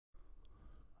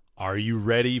Are you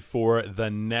ready for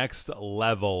the next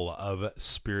level of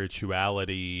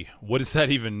spirituality? What does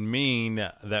that even mean?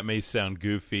 That may sound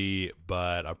goofy,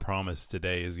 but I promise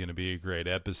today is going to be a great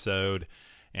episode.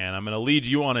 And I'm going to lead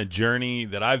you on a journey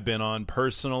that I've been on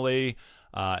personally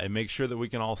and make sure that we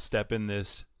can all step in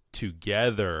this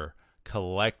together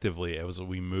collectively as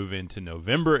we move into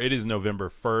November. It is November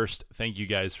 1st. Thank you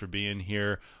guys for being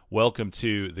here. Welcome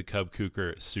to the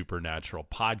Kuker Supernatural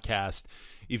Podcast.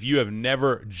 If you have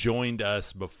never joined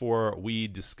us before, we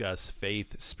discuss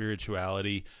faith,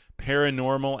 spirituality,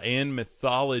 paranormal, and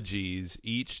mythologies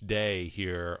each day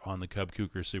here on the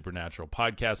Kuker Supernatural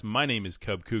Podcast. My name is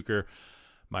Kuker.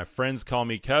 My friends call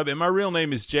me Cub, and my real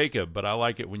name is Jacob, but I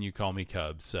like it when you call me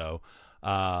Cub. So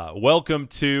welcome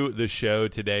to the show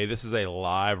today. This is a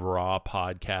live, raw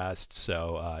podcast,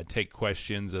 so take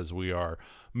questions as we are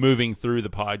moving through the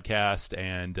podcast,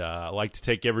 and I like to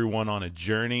take everyone on a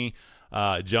journey.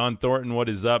 John Thornton, what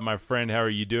is up, my friend? How are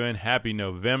you doing? Happy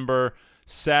November.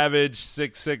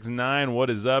 Savage669, what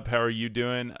is up? How are you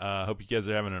doing? Hope you guys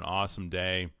are having an awesome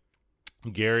day.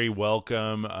 Gary,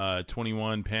 welcome.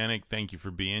 21 Panic, thank you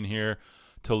for being here.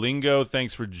 Tolingo,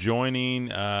 thanks for joining.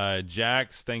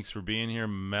 Jax, thanks for being here.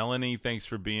 Melanie, thanks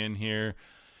for being here.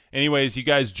 Anyways, you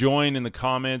guys join in the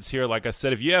comments here. Like I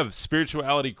said, if you have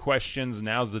spirituality questions,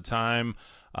 now's the time.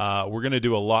 We're going to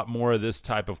do a lot more of this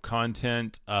type of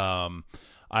content.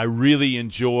 I really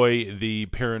enjoy the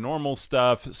paranormal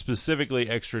stuff, specifically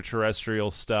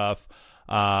extraterrestrial stuff.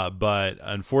 But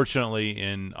unfortunately,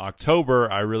 in October,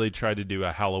 I really tried to do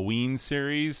a Halloween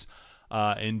series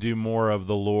and do more of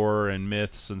the lore and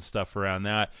myths and stuff around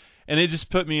that. And it just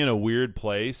put me in a weird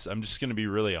place. I'm just going to be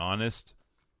really honest.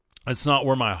 It's not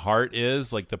where my heart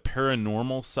is. Like, the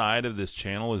paranormal side of this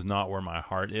channel is not where my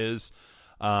heart is.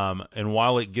 And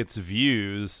while it gets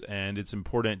views and it's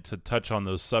important to touch on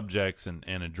those subjects and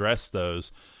address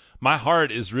those, my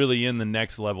heart is really in the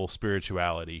next level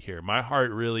spirituality here. My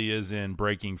heart really is in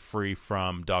breaking free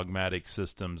from dogmatic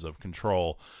systems of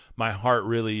control. My heart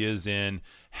really is in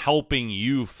helping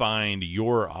you find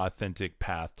your authentic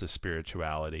path to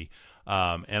spirituality.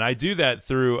 And I do that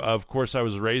through, of course, I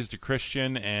was raised a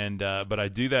Christian, but I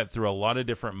do that through a lot of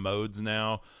different modes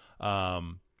now.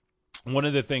 One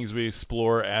of the things we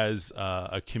explore as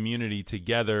a community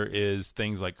together is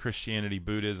things like Christianity,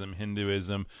 Buddhism,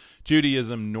 Hinduism,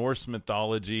 Judaism, Norse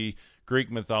mythology,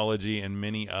 Greek mythology, and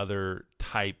many other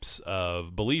types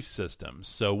of belief systems.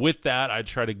 So with that, I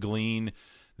try to glean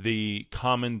the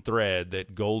common thread,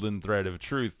 that golden thread of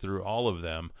truth through all of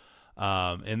them.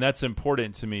 And that's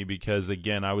important to me because,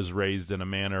 again, I was raised in a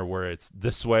manner where it's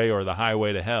this way or the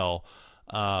highway to hell.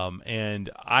 And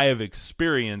I have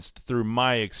experienced through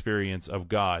my experience of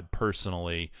God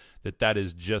personally that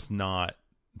is just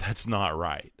that's not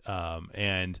right.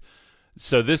 And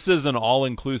so this is an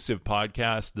all-inclusive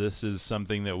podcast. This is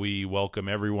something that we welcome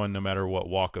everyone, no matter what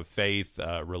walk of faith,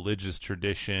 religious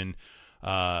tradition,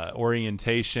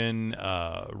 orientation,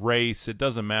 race. It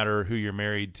doesn't matter who you're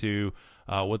married to,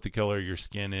 what the color of your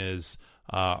skin is,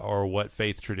 or what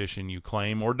faith tradition you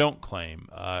claim or don't claim.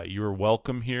 You're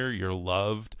welcome here. You're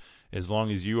loved as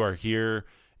long as you are here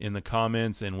in the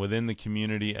comments and within the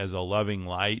community as a loving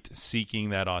light,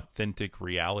 seeking that authentic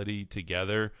reality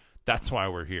together. That's why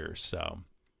we're here. So,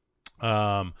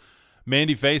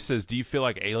 Mandy Face says, do you feel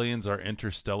like aliens are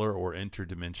interstellar or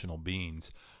interdimensional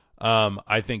beings?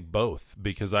 I think both,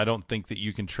 because I don't think that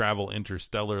you can travel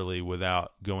interstellarly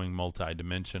without going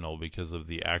multidimensional because of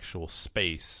the actual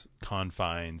space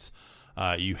confines.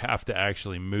 You have to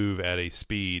actually move at a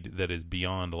speed that is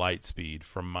beyond light speed,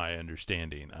 from my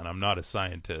understanding. And I'm not a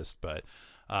scientist, but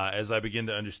as I begin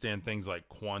to understand things like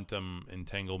quantum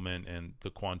entanglement and the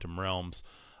quantum realms,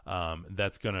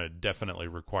 that's going to definitely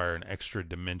require an extra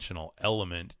dimensional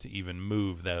element to even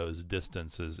move those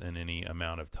distances in any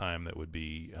amount of time that would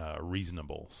be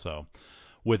reasonable. So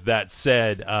with that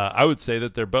said, I would say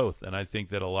that they're both. And I think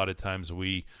that a lot of times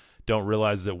we don't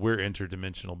realize that we're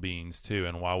interdimensional beings too.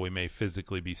 And while we may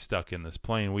physically be stuck in this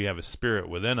plane, we have a spirit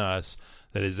within us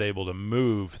that is able to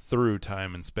move through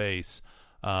time and space.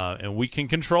 And we can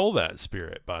control that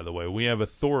spirit, by the way. We have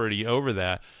authority over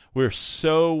that. We're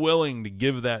so willing to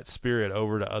give that spirit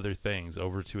over to other things,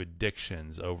 over to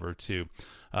addictions, over to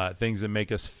things that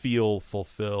make us feel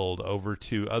fulfilled, over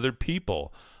to other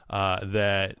people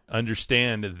that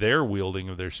understand their wielding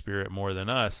of their spirit more than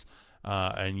us.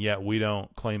 And yet we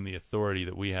don't claim the authority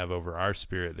that we have over our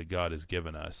spirit that God has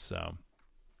given us. So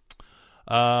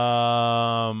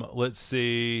let's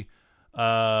see.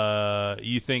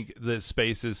 You think that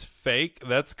space is fake?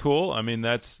 That's cool. I mean,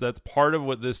 that's part of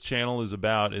what this channel is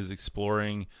about, is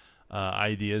exploring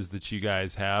ideas that you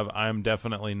guys have. I'm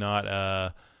definitely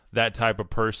not that type of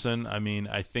person. I mean,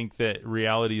 I think that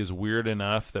reality is weird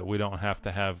enough that we don't have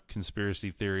to have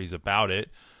conspiracy theories about it.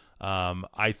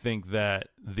 I think that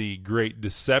the Great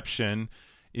Deception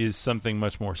is something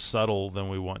much more subtle than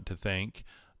we want to think.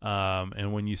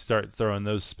 And when you start throwing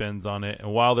those spins on it,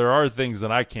 and while there are things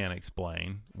that I can't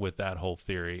explain with that whole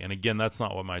theory, and again, that's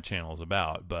not what my channel is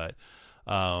about, but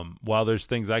while there's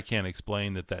things I can't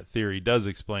explain that theory does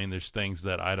explain, there's things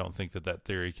that I don't think that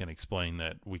theory can explain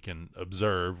that we can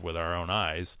observe with our own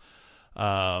eyes.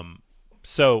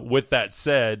 So with that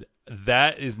said,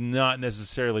 that is not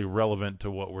necessarily relevant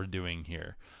to what we're doing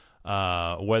here.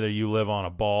 Whether you live on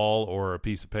a ball or a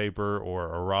piece of paper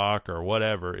or a rock or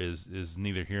whatever is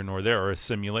neither here nor there, or a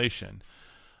simulation.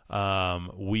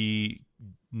 We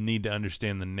need to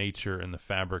understand the nature and the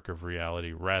fabric of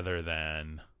reality rather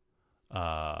than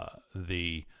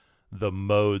the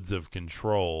modes of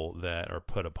control that are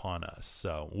put upon us.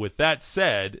 So with that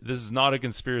said, this is not a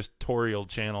conspiratorial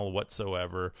channel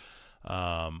whatsoever.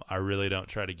 I really don't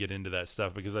try to get into that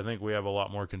stuff because I think we have a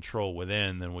lot more control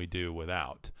within than we do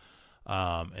without.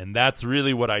 And that's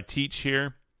really what I teach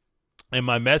here. And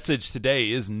my message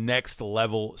today is next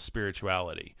level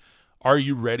spirituality. Are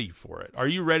you ready for it? Are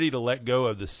you ready to let go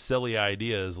of the silly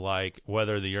ideas like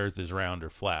whether the earth is round or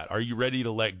flat? Are you ready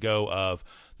to let go of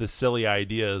the silly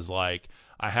ideas like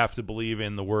I have to believe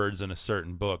in the words in a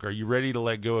certain book? Are you ready to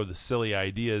let go of the silly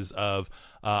ideas of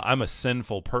I'm a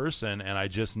sinful person and I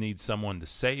just need someone to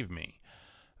save me?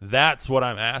 That's what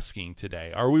I'm asking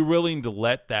today. Are we willing to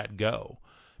let that go?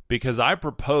 Because I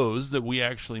propose that we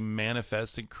actually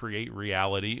manifest and create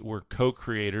reality. We're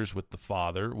co-creators with the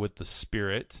Father, with the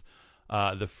Spirit,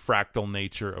 the fractal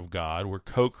nature of God. We're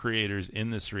co-creators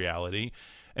in this reality.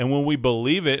 And when we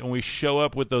believe it and we show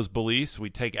up with those beliefs, we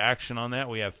take action on that,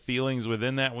 we have feelings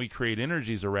within that, we create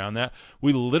energies around that,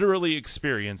 we literally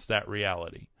experience that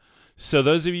reality. So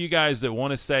those of you guys that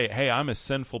want to say, hey, I'm a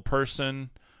sinful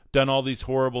person, done all these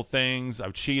horrible things,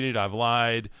 I've cheated, I've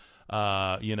lied,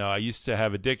 I used to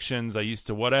have addictions, I used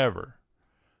to whatever.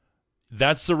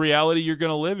 That's the reality you're going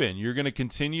to live in. You're going to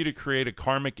continue to create a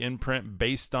karmic imprint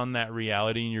based on that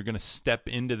reality, and you're going to step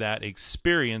into that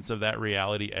experience of that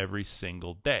reality every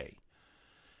single day.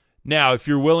 Now, if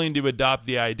you're willing to adopt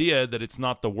the idea that it's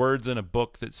not the words in a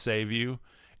book that save you,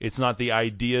 it's not the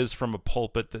ideas from a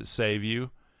pulpit that save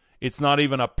you, it's not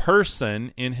even a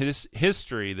person in his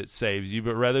history that saves you,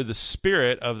 but rather the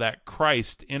spirit of that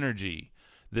Christ energy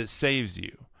that saves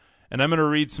you. And I'm going to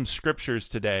read some scriptures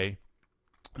today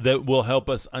that will help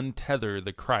us untether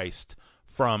the Christ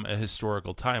from a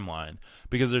historical timeline,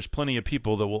 because there's plenty of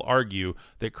people that will argue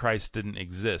that Christ didn't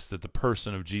exist, that the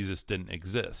person of Jesus didn't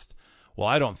exist. Well,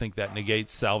 I don't think that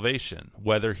negates salvation.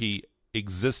 Whether he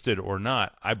existed or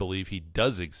not, I believe he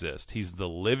does exist. He's the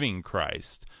living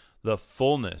Christ, the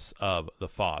fullness of the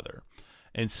Father.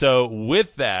 And so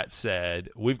with that said,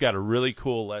 we've got a really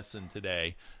cool lesson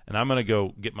today, and I'm going to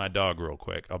go get my dog real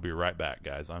quick. I'll be right back,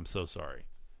 guys. I'm so sorry.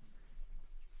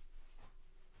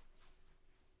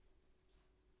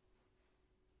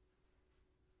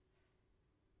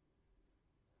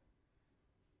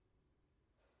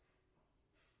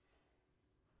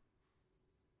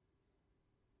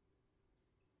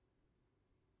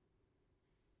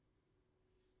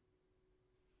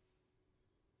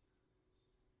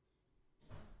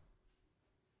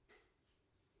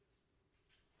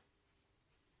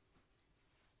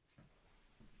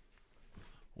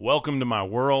 Welcome to my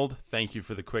world. Thank you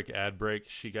for the quick ad break.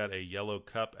 She got a yellow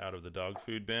cup out of the dog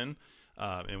food bin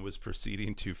and was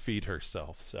proceeding to feed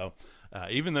herself. So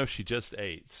even though she just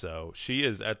ate, so she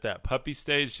is at that puppy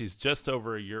stage. She's just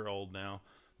over a year old now.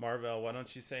 Marvell, why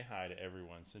don't you say hi to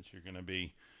everyone since you're going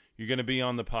to be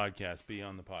on the podcast. Be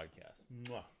on the podcast.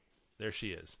 Mwah. There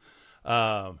she is.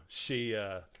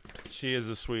 She is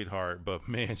a sweetheart, but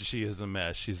man, she is a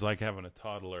mess. She's like having a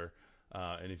toddler.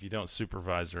 And if you don't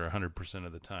supervise her 100%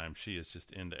 of the time, she is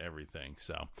just into everything.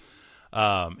 So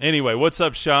anyway, what's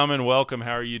up, Shaman? Welcome.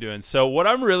 How are you doing? So what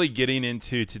I'm really getting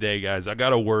into today, guys, I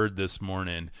got a word this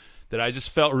morning that I just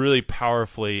felt really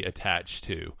powerfully attached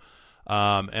to.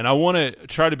 And I want to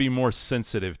try to be more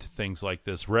sensitive to things like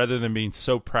this rather than being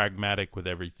so pragmatic with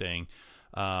everything.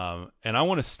 And I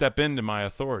want to step into my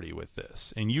authority with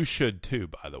this. And you should too,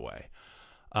 by the way.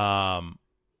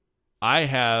 I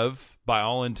have, by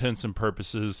all intents and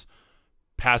purposes,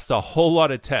 passed a whole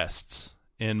lot of tests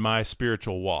in my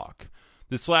spiritual walk.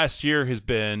 This last year I've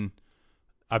been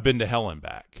to hell and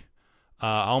back.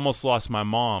 I almost lost my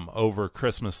mom over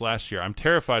Christmas last year. I'm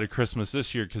terrified of Christmas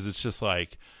this year because it's just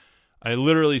like, I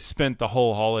literally spent the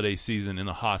whole holiday season in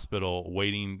the hospital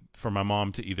waiting for my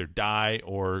mom to either die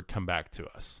or come back to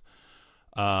us.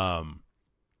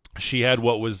 she had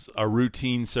what was a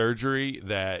routine surgery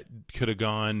that could have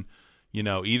gone,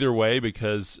 either way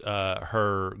because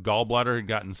her gallbladder had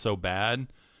gotten so bad.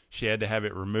 She had to have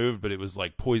it removed, but it was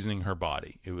like poisoning her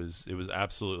body. It was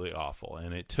absolutely awful,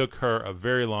 and it took her a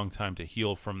very long time to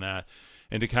heal from that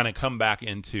and to kind of come back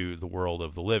into the world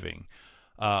of the living.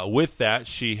 With that,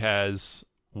 she has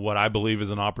what I believe is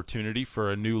an opportunity for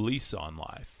a new lease on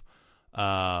life.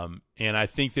 And I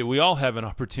think that we all have an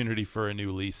opportunity for a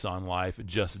new lease on life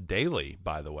just daily,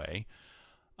 by the way.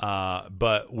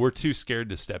 But we're too scared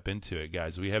to step into it,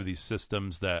 guys. We have these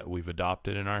systems that we've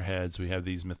adopted in our heads. We have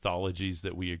these mythologies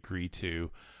that we agree to.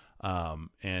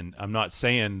 And I'm not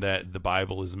saying that the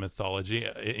Bible is a mythology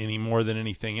any more than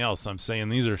anything else. I'm saying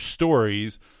these are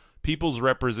stories, people's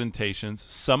representations,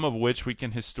 some of which we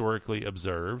can historically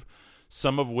observe,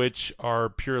 some of which are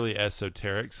purely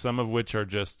esoteric, some of which are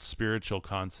just spiritual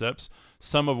concepts,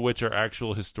 some of which are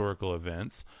actual historical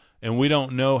events. And we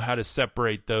don't know how to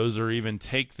separate those or even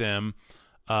take them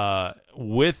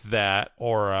with that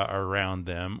aura around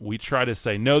them. We try to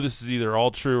say, no, this is either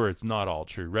all true or it's not all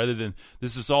true, rather than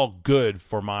this is all good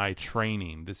for my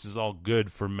training. This is all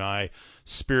good for my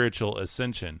spiritual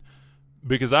ascension.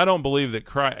 Because I don't believe that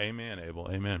Christ, amen, Abel,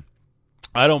 amen.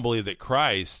 I don't believe that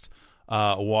Christ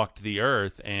walked the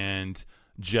earth and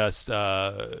just,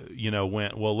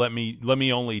 went, well, let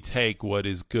me only take what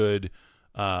is good,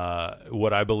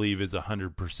 what I believe is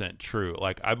 100% true.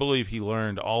 Like, I believe he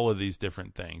learned all of these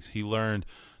different things. He learned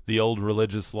the old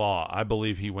religious law. I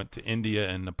believe he went to India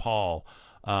and Nepal.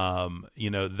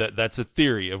 That's a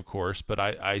theory, of course, but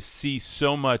I see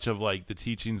so much of like the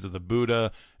teachings of the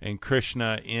Buddha and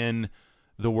Krishna in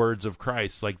the words of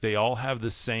Christ. Like, they all have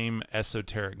the same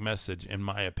esoteric message, in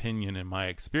my opinion, in my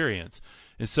experience.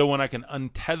 And so when I can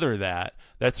untether that,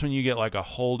 that's when you get like a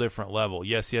whole different level.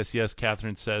 Yes,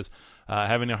 Catherine says,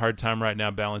 having a hard time right now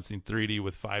balancing 3D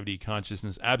with 5D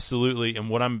consciousness. Absolutely. And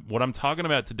what I'm talking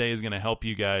about today is going to help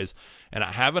you guys. And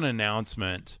I have an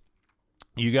announcement.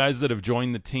 You guys that have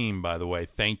joined the team, by the way,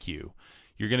 thank you.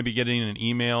 You're going to be getting an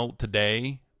email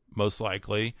today, most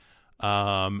likely.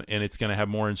 And it's going to have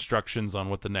more instructions on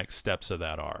what the next steps of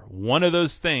that are. One of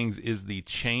those things is the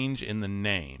change in the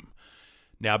name.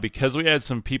 Now, because we had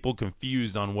some people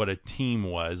confused on what a team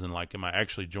was, and like, am I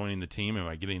actually joining the team? Am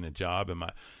I getting a job?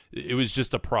 It was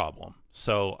just a problem.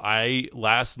 So I,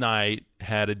 last night,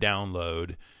 had a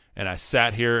download, and I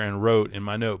sat here and wrote in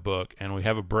my notebook, and we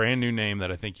have a brand new name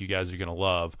that I think you guys are going to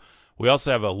love. We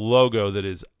also have a logo that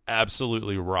is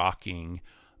absolutely rocking.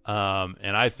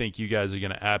 And I think you guys are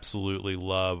going to absolutely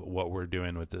love what we're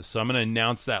doing with this. So I'm going to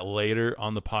announce that later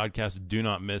on the podcast. Do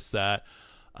not miss that.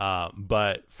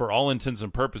 But for all intents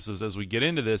and purposes, as we get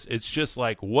into this, it's just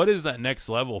like, what is that next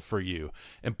level for you?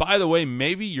 And by the way,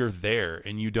 maybe you're there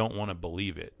and you don't want to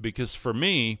believe it. Because for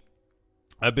me,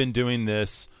 I've been doing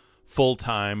this full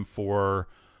time for,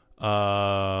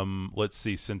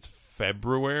 since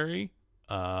February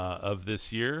of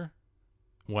this year.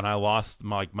 When I lost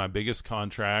my biggest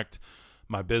contract,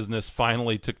 my business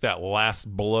finally took that last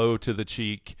blow to the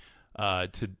cheek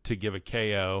to give a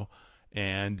KO.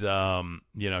 And,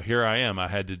 here I am. I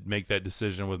had to make that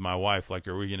decision with my wife. Like,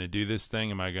 are we going to do this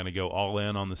thing? Am I going to go all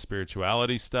in on the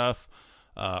spirituality stuff?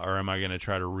 Or am I going to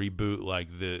try to reboot like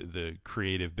the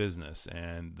creative business?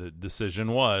 And the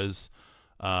decision was,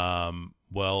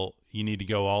 well, you need to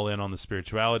go all in on the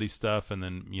spirituality stuff and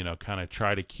then, kind of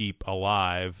try to keep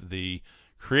alive the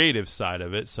creative side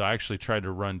of it. So I actually tried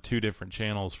to run 2 different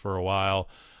channels for a while.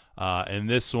 And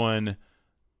this one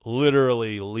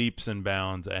literally leaps and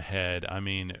bounds ahead. I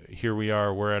mean, here we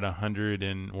are, we're at 100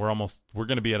 and we're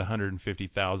going to be at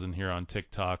 150,000 here on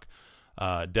TikTok.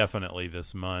 Definitely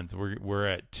this month. We're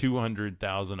at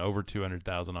 200,000, over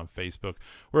 200,000 on Facebook.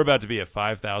 We're about to be at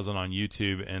 5,000 on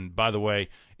YouTube. And by the way,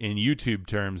 in YouTube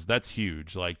terms, that's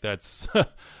huge. Like, that's,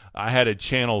 I had a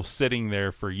channel sitting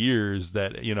there for years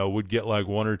that, would get like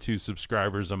 1 or 2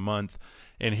 subscribers a month.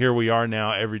 And here we are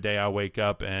now. Every day I wake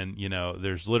up and,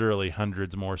 there's literally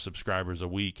hundreds more subscribers a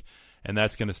week. And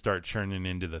that's going to start churning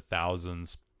into the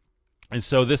thousands. And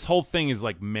so this whole thing is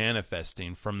like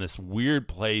manifesting from this weird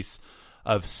place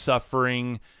of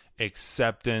suffering,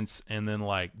 acceptance, and then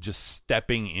like just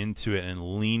stepping into it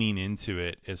and leaning into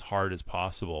it as hard as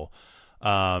possible.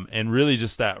 And really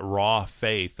just that raw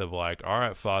faith of like, all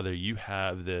right, Father, you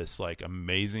have this like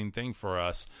amazing thing for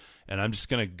us. And I'm just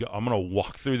going to I'm going to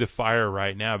walk through the fire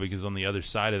right now, because on the other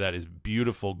side of that is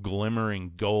beautiful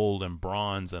glimmering gold and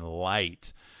bronze and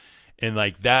light. And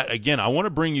like that, again, I want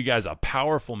to bring you guys a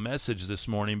powerful message this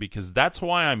morning, because that's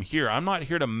why I'm here. I'm not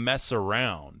here to mess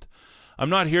around. I'm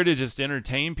not here to just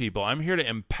entertain people. I'm here to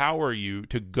empower you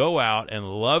to go out and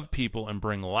love people and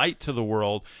bring light to the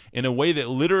world in a way that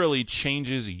literally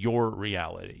changes your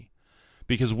reality.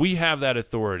 Because we have that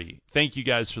authority. Thank you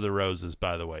guys for the roses,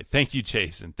 by the way. Thank you,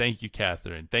 Jason. Thank you,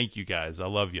 Catherine. Thank you, guys. I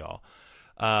love y'all.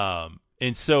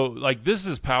 And so, like, this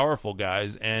is powerful,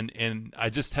 guys. And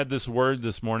I just had this word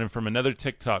this morning from another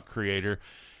TikTok creator.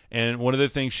 And one of the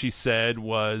things she said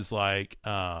was, like,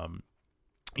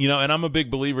 you know, and I'm a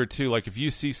big believer, too. Like, if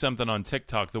you see something on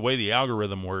TikTok, the way the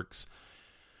algorithm works,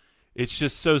 it's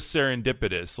just so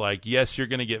serendipitous. Like, yes, you're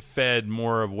going to get fed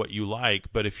more of what you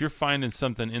like, but if you're finding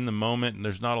something in the moment and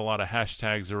there's not a lot of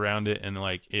hashtags around it, and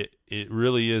like it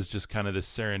really is just kind of this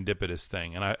serendipitous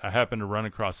thing. And I happened to run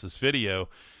across this video,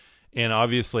 and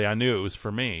obviously I knew it was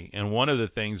for me. And one of the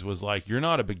things was like, you're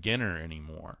not a beginner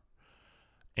anymore.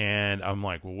 And I'm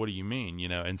like, well, what do you mean? You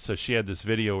know? And so she had this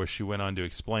video where she went on to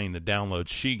explain the download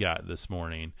she got this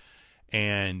morning.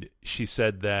 And she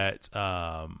said that,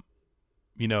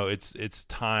 you know, it's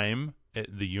time.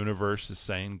 The universe is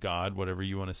saying, God, whatever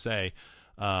you want to say.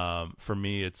 For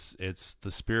me, it's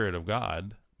the Spirit of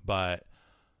God. But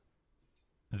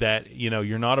that, you know,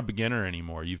 you're not a beginner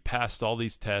anymore. You've passed all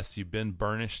these tests. You've been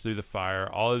burnished through the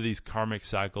fire. All of these karmic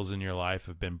cycles in your life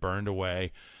have been burned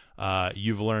away.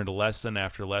 You've learned lesson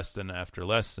after lesson after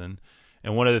lesson.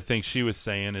 And one of the things she was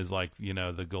saying is, like, you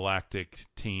know, the galactic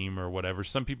team or whatever.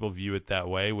 Some people view it that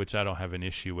way, which I don't have an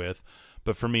issue with.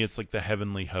 But for me, it's like the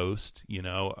heavenly host, you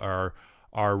know,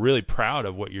 are really proud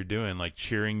of what you're doing, like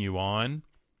cheering you on,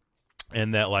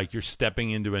 and that, like, you're stepping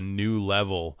into a new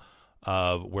level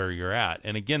of where you're at.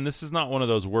 And again, this is not one of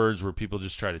those words where people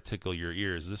just try to tickle your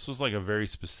ears. This was like a very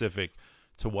specific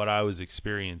to what I was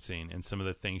experiencing and some of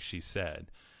the things she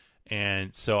said.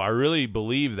 And so I really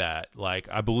believe that. Like,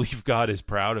 I believe God is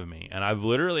proud of me. And I've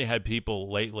literally had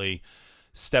people lately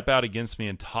step out against me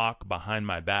and talk behind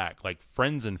my back, like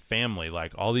friends and family,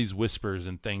 like all these whispers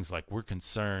and things like, we're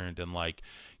concerned, and like,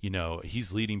 you know,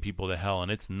 he's leading people to hell, and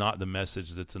it's not the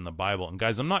message that's in the Bible. And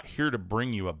guys, I'm not here to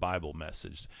bring you a Bible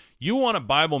message. You want a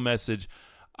Bible message?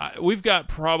 We've got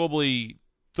probably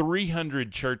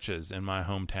 300 churches in my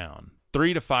hometown.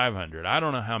 300 to 500. I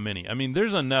don't know how many. I mean,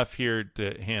 there's enough here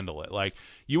to handle it. Like,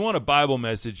 you want a Bible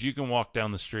message, you can walk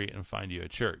down the street and find you a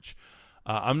church.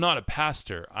 I'm not a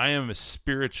pastor. I am a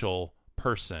spiritual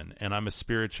person, and I'm a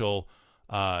spiritual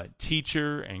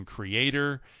teacher and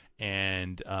creator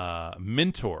and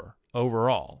mentor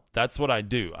overall. That's what I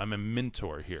do. I'm a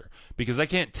mentor here, because I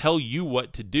can't tell you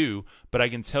what to do, but I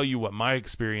can tell you what my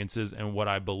experience is and what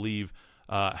I believe,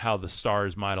 how the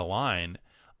stars might align.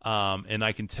 And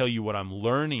I can tell you what I'm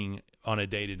learning on a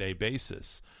day-to-day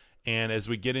basis. And as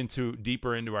we get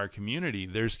deeper into our community,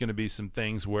 there's going to be some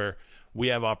things where we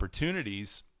have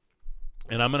opportunities,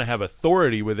 and I'm going to have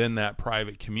authority within that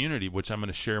private community, which I'm going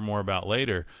to share more about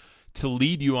later, to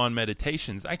lead you on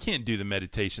meditations. I can't do the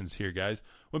meditations here, guys.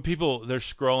 When people, they're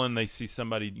scrolling, they see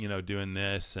somebody, you know, doing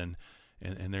this, and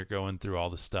they're going through all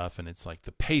the stuff, and it's like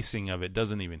the pacing of it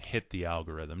doesn't even hit the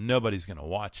algorithm. Nobody's going to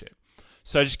watch it.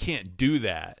 So I just can't do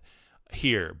that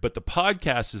here. But the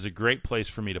podcast is a great place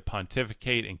for me to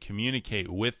pontificate and communicate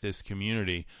with this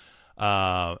community.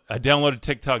 I downloaded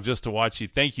TikTok just to watch you.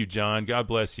 Thank you, John. God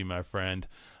bless you, my friend.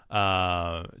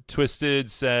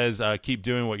 Twisted says, keep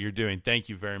doing what you're doing. Thank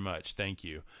you very much. Thank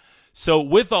you. So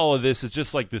with all of this, it's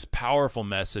just like this powerful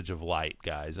message of light,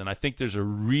 guys. And I think there's a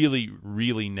really,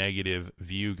 really negative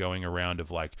view going around of,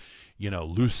 like, you know,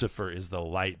 Lucifer is the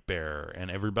light bearer,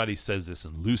 and everybody says this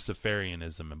in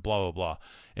Luciferianism and blah, blah, blah.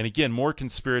 And again, more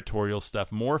conspiratorial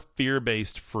stuff, more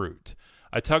fear-based fruit.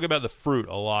 I talk about the fruit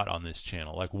a lot on this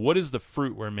channel. Like, what is the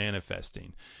fruit we're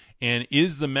manifesting? And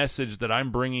is the message that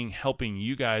I'm bringing helping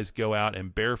you guys go out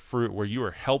and bear fruit where you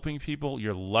are helping people,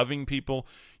 you're loving people,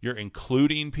 you're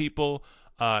including people,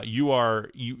 your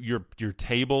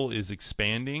table is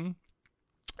expanding?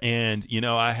 And, you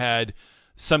know, I had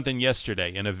something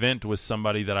yesterday, an event with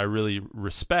somebody that I really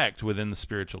respect within the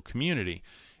spiritual community.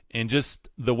 And just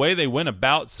the way they went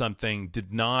about something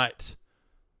did not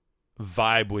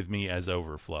vibe with me as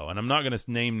overflow. And I'm not going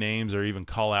to name names or even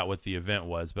call out what the event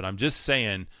was, but I'm just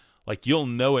saying, like, you'll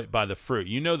know it by the fruit.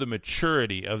 You know the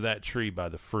maturity of that tree by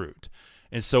the fruit.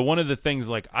 And so one of the things,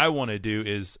 like, I want to do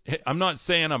is, I'm not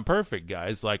saying I'm perfect,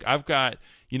 guys. Like, I've got,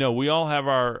 you know, we all have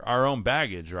our own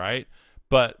baggage, right?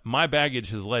 But my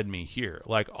baggage has led me here.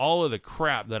 Like, all of the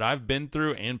crap that I've been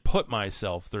through and put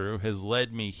myself through has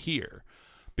led me here,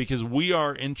 because we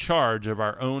are in charge of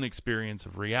our own experience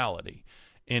of reality.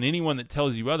 And anyone that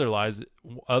tells you otherwise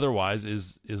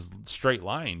is straight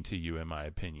lying to you, in my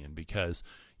opinion, because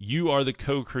you are the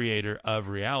co-creator of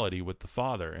reality with the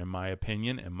Father, in my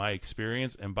opinion, and my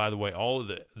experience. And by the way, all of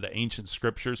the ancient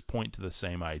scriptures point to the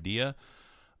same idea.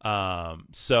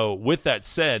 So with that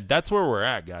said, that's where we're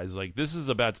at, guys. Like, this is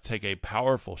about to take a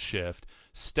powerful shift,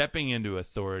 stepping into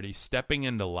authority, stepping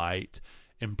into light,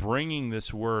 and bringing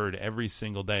this word every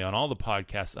single day on all the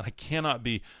podcasts. And I cannot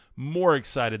be more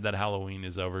excited that Halloween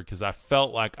is over, because I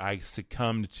felt like I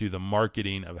succumbed to the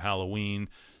marketing of Halloween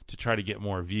to try to get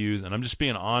more views. And I'm just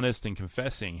being honest and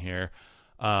confessing here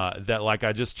that, like,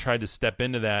 I just tried to step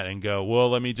into that and go, well,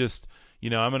 let me just,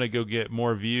 I'm going to go get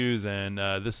more views, and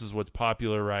this is what's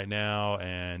popular right now,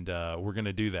 and we're going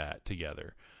to do that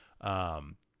together.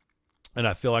 And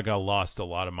I feel like I lost a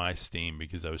lot of my steam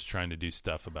because I was trying to do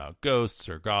stuff about ghosts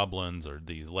or goblins or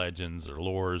these legends or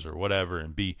lores or whatever,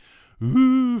 and be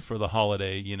for the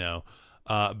holiday,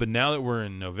 but now that we're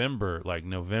in November, like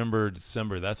November,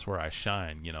 December, that's where I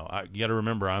shine. You got to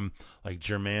remember, I'm like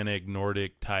Germanic,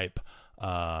 Nordic type,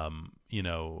 roots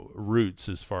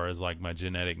as far as like my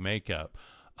genetic makeup.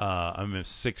 I'm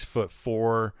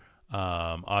 6'4".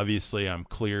 Obviously I'm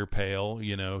clear pale,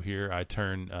 here I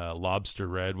turn lobster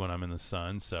red when I'm in the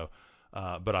sun. So,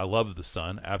 but I love the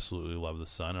sun, absolutely love the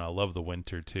sun. And I love the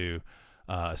winter too.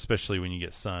 Especially when you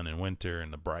get sun in winter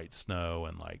and the bright snow,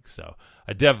 and so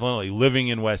I definitely, living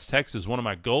in West Texas, one of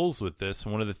my goals with this,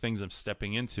 and one of the things I'm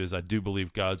stepping into, is I do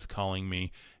believe God's calling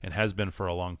me, and has been for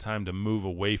a long time, to move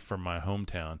away from my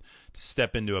hometown, to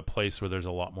step into a place where there's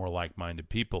a lot more like-minded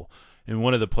people. And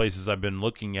one of the places I've been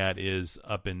looking at is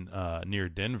up in near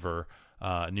Denver,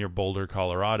 near Boulder,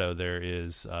 Colorado. There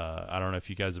is, I don't know if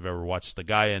you guys have ever watched the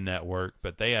Gaia Network,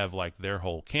 but they have like their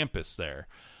whole campus there.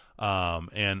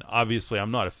 And obviously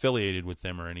I'm not affiliated with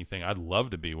them or anything. I'd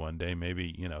love to be one day. Maybe,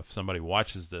 if somebody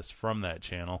watches this from that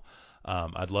channel,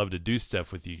 I'd love to do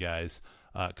stuff with you guys,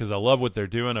 because I love what they're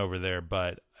doing over there.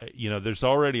 But, there's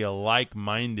already a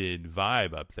like-minded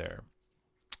vibe up there.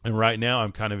 And right now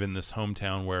I'm kind of in this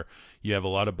hometown where you have a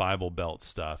lot of Bible Belt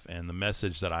stuff. And the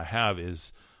message that I have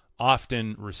is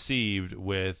often received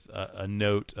with a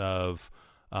note of,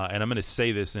 and I'm going to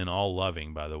say this in all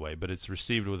loving, by the way, but it's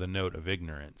received with a note of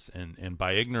ignorance. And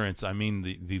by ignorance, I mean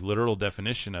the literal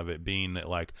definition of it being that,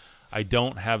 like, I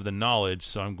don't have the knowledge,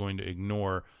 so I'm going to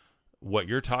ignore what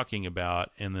you're talking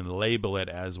about and then label it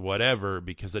as whatever,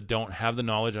 because I don't have the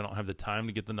knowledge. I don't have the time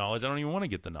to get the knowledge. I don't even want to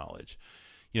get the knowledge.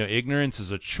 Ignorance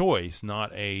is a choice,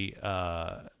 not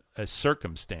a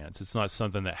circumstance. It's not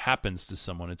something that happens to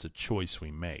someone. It's a choice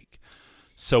we make.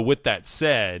 So with that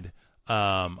said,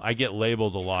 I get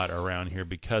labeled a lot around here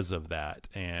because of that,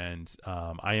 and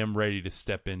I am ready to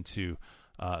step into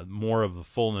more of the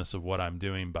fullness of what I'm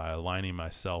doing by aligning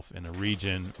myself in a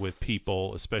region with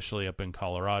people, especially up in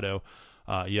Colorado.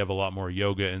 You have a lot more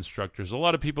yoga instructors, a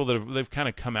lot of people that they've kind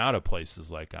of come out of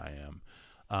places like I am,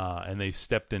 and they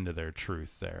stepped into their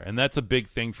truth there. And that's a big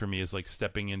thing for me, is like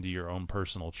stepping into your own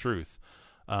personal truth.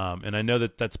 And I know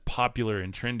that that's popular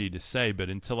and trendy to say, but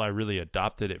until I really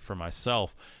adopted it for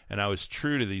myself, and I was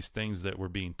true to these things that were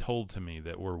being told to me,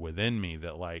 that were within me,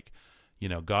 that, like,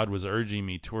 God was urging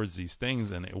me towards these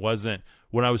things. And it wasn't,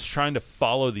 when I was trying to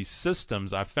follow these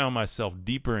systems, I found myself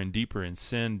deeper and deeper in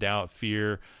sin, doubt,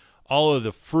 fear, all of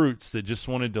the fruits that just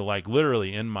wanted to, like,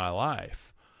 literally end my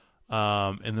life.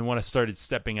 And then when I started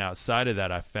stepping outside of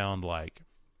that, I found, like,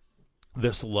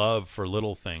 this love for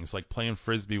little things, like playing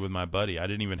Frisbee with my buddy. I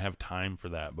didn't even have time for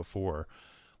that before.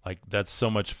 Like, that's so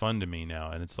much fun to me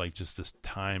now. And it's like just this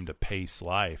time to pace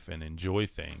life and enjoy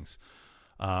things.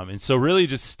 And so really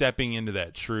just stepping into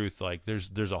that truth, like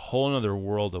there's a whole other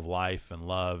world of life and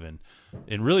love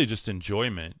and really just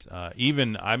enjoyment.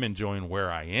 Even I'm enjoying where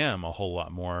I am a whole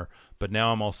lot more, but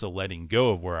now I'm also letting go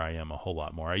of where I am a whole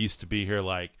lot more. I used to be here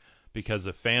like because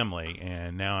of family,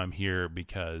 and now I'm here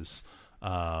because,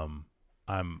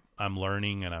 I'm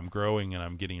learning and I'm growing and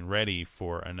I'm getting ready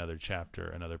for another chapter,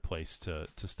 another place to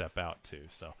step out to.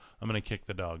 So I'm going to kick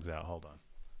the dogs out. Hold on.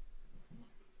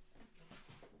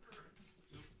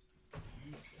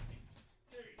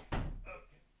 Okay.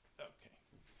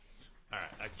 All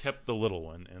right. I kept the little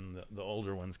one, and the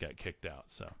older ones got kicked out.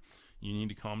 So you need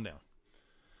to calm down.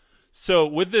 So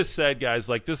with this said, guys,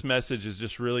 like, this message is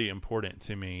just really important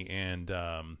to me. And,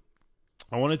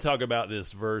 I want to talk about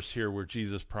this verse here where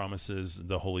Jesus promises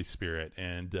the Holy Spirit.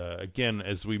 And again,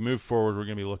 as we move forward, we're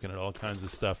going to be looking at all kinds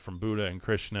of stuff from Buddha and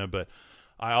Krishna. But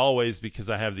I always, because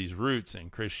I have these roots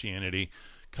in Christianity,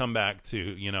 come back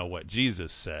to, what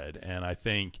Jesus said. And I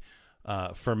think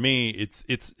for me,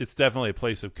 it's definitely a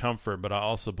place of comfort. But I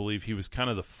also believe he was kind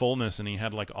of the fullness, and he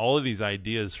had like all of these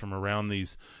ideas from around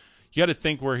these, you got to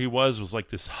think where he was like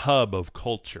this hub of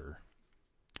culture.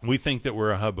 We think that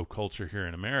we're a hub of culture here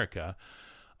in America.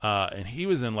 And he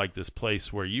was in like this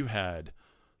place where you had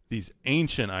these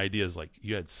ancient ideas, like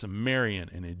you had Sumerian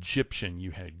and Egyptian,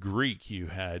 you had Greek, you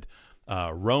had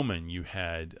Roman, you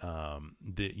had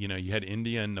you had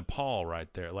India and Nepal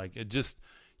right there. Like it just,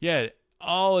 yeah,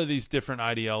 all of these different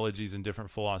ideologies and different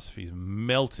philosophies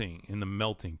melting in the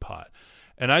melting pot.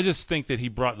 And I just think that he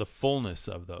brought the fullness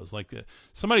of those. Like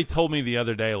somebody told me the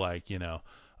other day, like,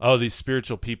 oh, these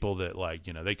spiritual people that like,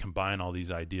 they combine all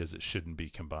these ideas that shouldn't be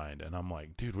combined. And I'm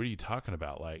like, dude, what are you talking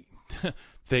about? Like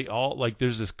they all, like,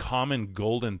 there's this common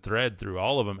golden thread through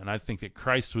all of them. And I think that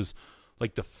Christ was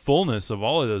like the fullness of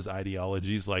all of those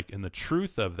ideologies, like, and the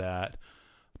truth of that,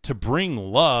 to bring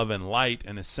love and light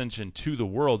and ascension to the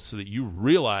world so that you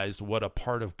realize what a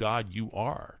part of God you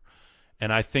are.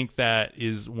 And I think that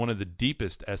is one of the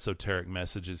deepest esoteric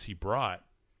messages he brought,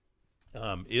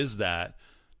 is that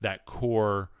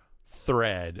core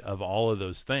thread of all of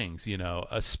those things,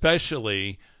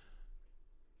 especially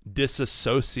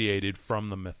disassociated from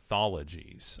the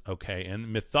mythologies, okay?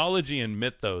 And mythology and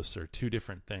mythos are two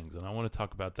different things, and I want to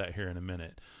talk about that here in a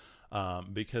minute,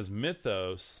 because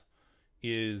mythos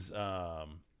is a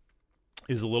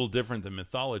little different than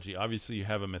mythology. Obviously, you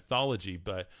have a mythology,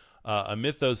 but a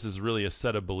mythos is really a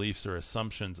set of beliefs or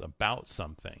assumptions about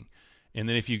something. And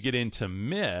then if you get into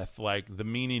myth, like the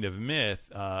meaning of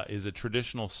myth is a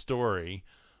traditional story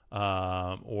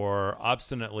or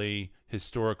obstinately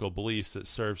historical beliefs that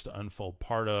serves to unfold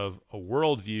part of a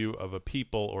worldview of a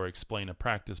people or explain a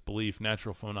practice, belief,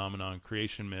 natural phenomenon,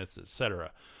 creation myths,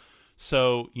 etc.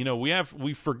 So,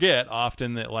 we forget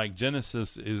often that like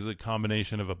Genesis is a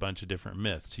combination of a bunch of different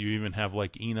myths. You even have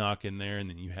like Enoch in there, and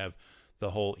then you have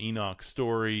the whole Enoch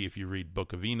story if you read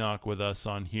Book of Enoch with us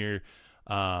on here.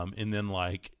 And then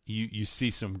like you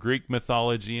see some Greek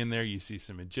mythology in there, you see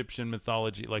some Egyptian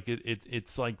mythology, like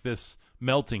it's like this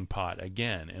melting pot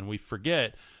again, and we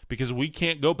forget because we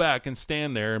can't go back and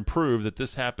stand there and prove that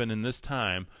this happened in this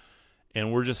time,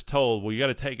 and we're just told, well, you got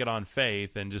to take it on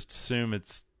faith and just assume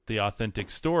it's the authentic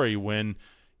story, when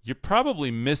you're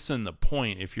probably missing the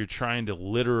point if you're trying to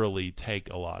literally take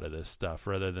a lot of this stuff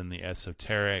rather than the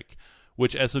esoteric,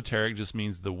 which esoteric just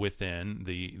means the within,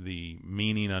 the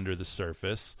meaning under the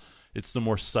surface. It's the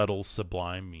more subtle,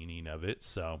 sublime meaning of it.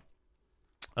 So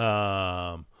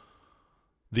the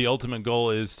ultimate goal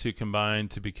is to combine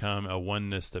to become a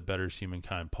oneness that betters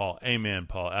humankind. Paul. Amen,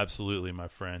 Paul. Absolutely, my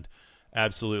friend.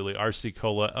 Absolutely. R.C.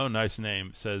 Cola, oh, nice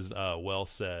name, says, well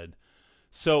said.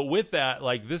 So with that,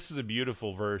 like, this is a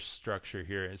beautiful verse structure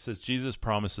here. It says Jesus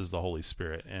promises the Holy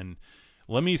Spirit. And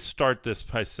let me start this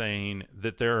by saying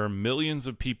that there are millions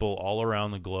of people all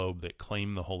around the globe that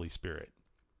claim the Holy Spirit,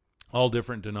 all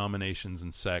different denominations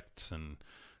and sects and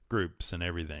groups and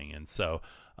everything. And so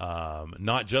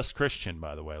not just Christian,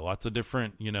 by the way, lots of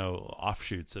different,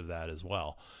 offshoots of that as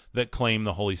well that claim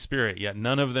the Holy Spirit, yet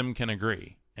none of them can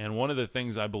agree. And one of the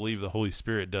things I believe the Holy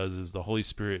Spirit does is the Holy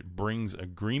Spirit brings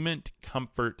agreement,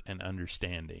 comfort, and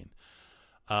understanding.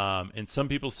 And some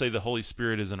people say the Holy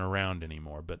Spirit isn't around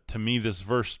anymore. But to me, this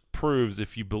verse proves,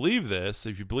 if you believe this,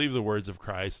 if you believe the words of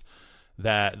Christ,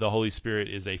 that the Holy Spirit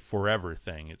is a forever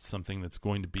thing. It's something that's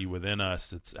going to be within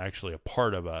us. It's actually a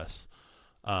part of us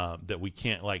that we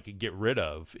can't like get rid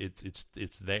of.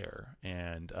 It's there.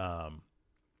 And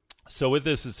so with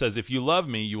this, it says, if you love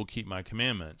me, you will keep my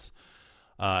commandments.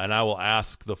 And I will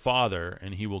ask the Father,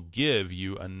 and he will give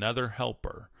you another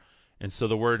helper. And so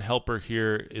the word helper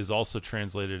here is also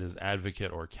translated as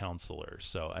advocate or counselor.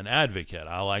 So an advocate,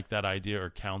 I like that idea, or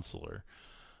counselor.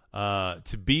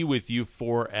 To be with you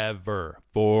forever.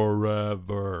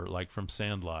 Forever. Like from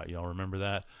Sandlot. Y'all remember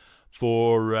that?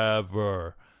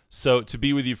 Forever. So to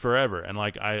be with you forever. And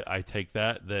like I take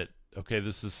that, okay,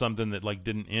 this is something that like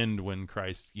didn't end when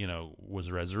Christ,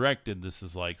 was resurrected. This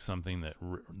is like something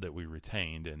that we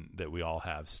retained and that we all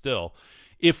have still,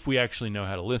 if we actually know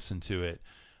how to listen to it,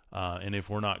 and if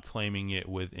we're not claiming it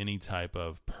with any type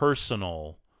of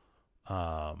personal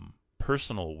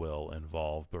will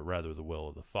involved, but rather the will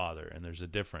of the Father. And there's a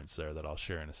difference there that I'll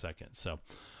share in a second. So,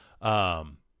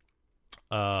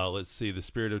 let's see, the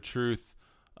Spirit of truth,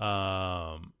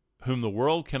 whom the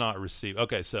world cannot receive.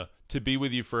 Okay, so to be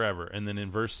with you forever. And then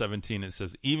in verse 17 it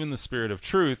says, even the Spirit of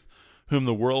truth, whom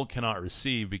the world cannot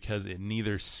receive, because it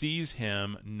neither sees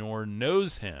him nor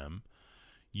knows him.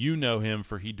 You know him,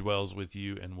 for he dwells with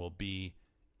you and will be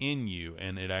in you.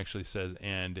 And it actually says,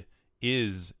 and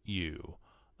is you,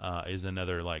 is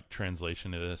another like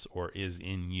translation of this, or is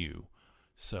in you.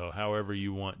 So however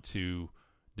you want to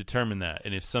determine that.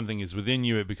 And if something is within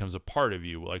you, it becomes a part of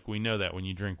you. Like we know that when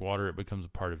you drink water, it becomes a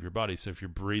part of your body. So if you're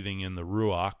breathing in the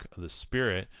ruach, the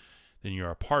spirit, then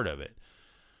you're a part of it.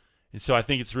 And so I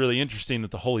think it's really interesting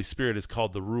that the Holy Spirit is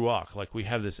called the ruach. Like we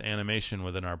have this animation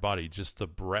within our body. Just the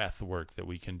breath work that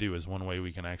we can do is one way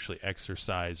we can actually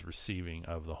exercise receiving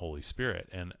of the Holy Spirit.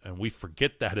 And we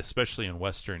forget that, especially in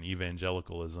Western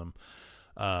evangelicalism.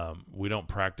 We don't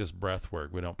practice breath work.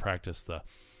 We don't practice the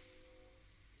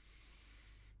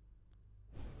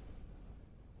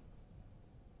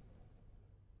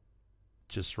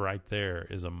just right there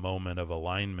is a moment of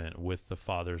alignment with the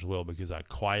Father's will, because I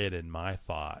quieted my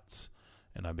thoughts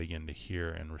and I begin to hear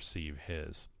and receive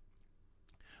His.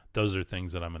 Those are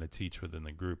things that I'm going to teach within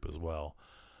the group as well.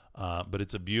 But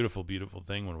it's a beautiful, beautiful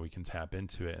thing when we can tap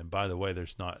into it. And by the way,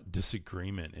 there's not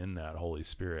disagreement in that Holy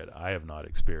Spirit. I have not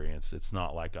experienced. It's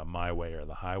not like a my way or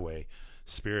the highway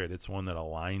spirit. It's one that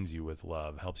aligns you with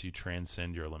love, helps you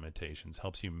transcend your limitations,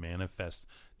 helps you manifest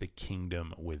the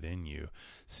kingdom within you.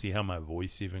 See how my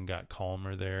voice even got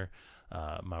calmer there?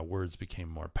 My words became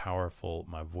more powerful.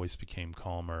 My voice became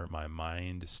calmer. My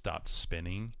mind stopped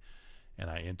spinning, and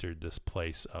I entered this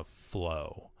place of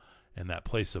flow. And that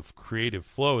place of creative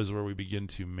flow is where we begin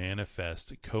to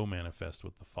manifest, co-manifest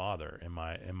with the Father in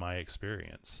my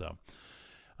experience. So,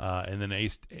 and then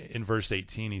in verse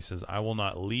 18, he says, I will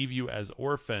not leave you as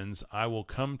orphans. I will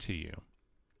come to you.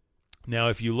 Now,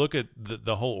 if you look at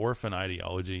the whole orphan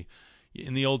ideology,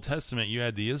 in the Old Testament, you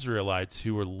had the Israelites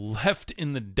who were left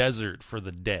in the desert for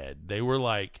the dead. They were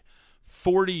like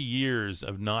 40 years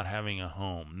of not having a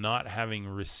home, not having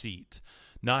receipt,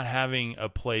 not having a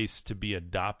place to be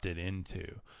adopted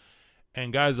into.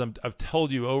 And guys, I've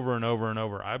told you over and over and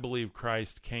over, I believe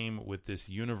Christ came with this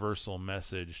universal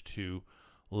message to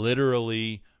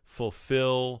literally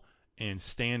fulfill and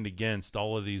stand against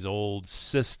all of these old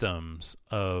systems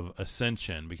of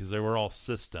ascension, because they were all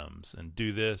systems, and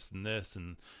do this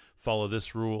and follow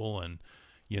this rule, and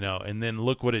and then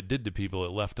look what it did to people.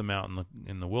 It left them out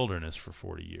in the wilderness for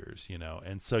 40 years,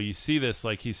 And so you see this,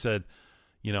 like he said,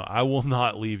 I will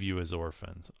not leave you as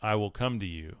orphans. I will come to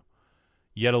you.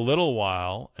 Yet a little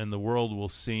while, and the world will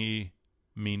see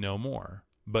me no more.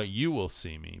 But you will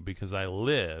see me, because I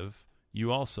live,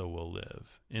 you also will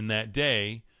live. In that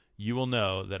day, you will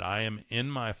know that I am in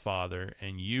my Father,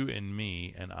 and you in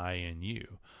me, and I in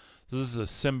you. So this is a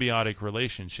symbiotic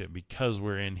relationship. Because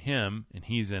we're in Him, and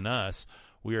He's in us,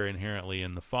 we are inherently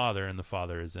in the Father, and the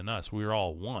Father is in us. We're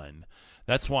all one.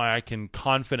 That's why I can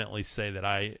confidently say that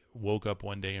I woke up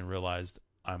one day and realized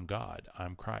I'm God,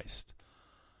 I'm Christ.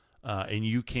 And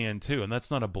you can too. And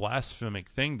that's not a blasphemic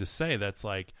thing to say. That's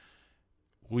like,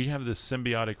 we have this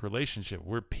symbiotic relationship.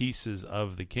 We're pieces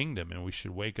of the kingdom, and we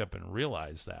should wake up and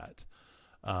realize that.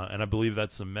 And I believe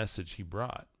that's the message he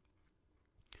brought.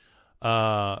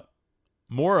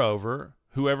 Moreover,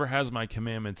 whoever has my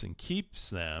commandments and keeps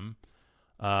them,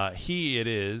 he it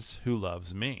is who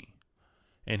loves me.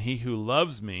 And he who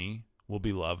loves me will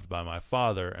be loved by my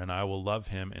Father, and I will love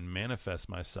him and manifest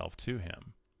myself to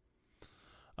him.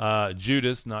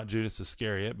 Judas, not Judas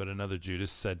Iscariot, but another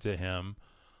Judas, said to him,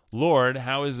 Lord,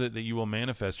 how is it that you will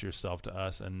manifest yourself to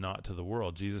us and not to the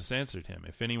world? Jesus answered him,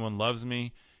 if anyone loves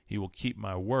me, he will keep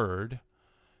my word,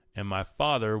 and my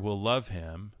Father will love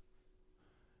him,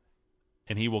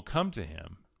 and he will come to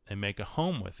him and make a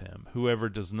home with him. Whoever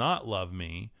does not love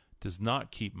me does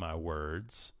not keep my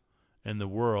words, and the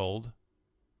word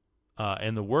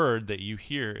that you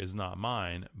hear is not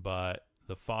mine, but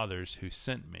the Father's who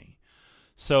sent me.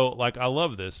 So, like, I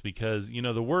love this because,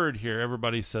 the word here,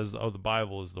 everybody says, oh, the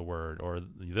Bible is the word, or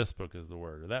this book is the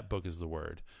word, or that book is the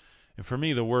word. And for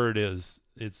me, the word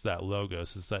it's that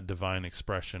logos, it's that divine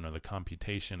expression or the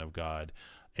computation of God.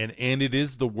 And it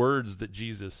is the words that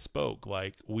Jesus spoke.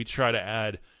 Like, we try to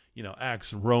add,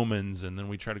 Acts, Romans, and then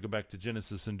we try to go back to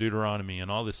Genesis and Deuteronomy and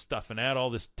all this stuff and add all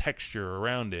this texture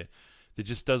around it that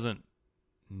just doesn't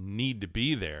need to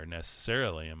be there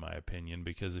necessarily, in my opinion,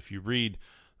 because if you read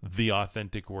the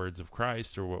authentic words of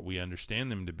Christ, or what we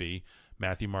understand them to be,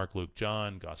 Matthew, Mark, Luke,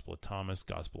 John, Gospel of Thomas,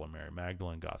 Gospel of Mary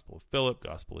Magdalene, Gospel of Philip,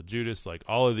 Gospel of Judas, like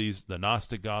all of these, the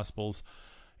Gnostic Gospels,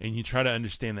 and you try to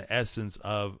understand the essence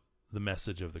of the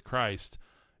message of the Christ,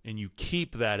 and you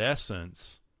keep that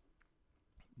essence,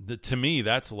 to me,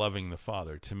 that's loving the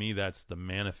Father. To me, that's the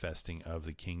manifesting of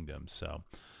the kingdom. So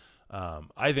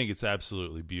I think it's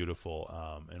absolutely beautiful.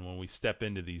 And when we step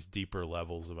into these deeper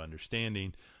levels of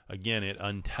understanding, again, it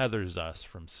untethers us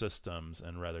from systems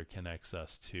and rather connects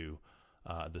us to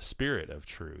the spirit of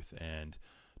truth. And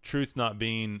truth not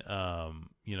being,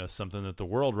 something that the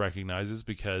world recognizes,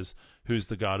 because who's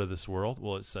the god of this world?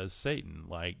 Well, it says Satan.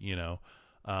 Like,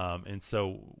 And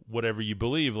so whatever you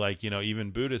believe, like,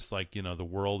 even Buddhists, like, the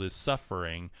world is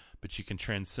suffering, but you can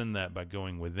transcend that by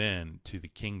going within to the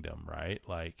kingdom, right?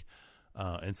 Like,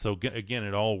 and so again,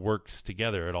 it all works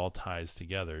together. It all ties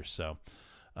together. So,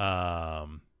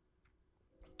 don't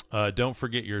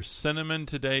forget your cinnamon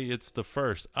today. It's the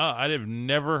first. I have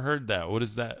never heard that. What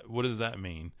is that? What does that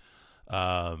mean?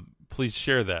 Please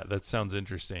share that. That sounds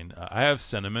interesting. I have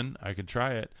cinnamon. I could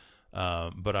try it.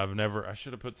 But I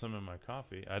should have put some in my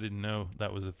coffee. I didn't know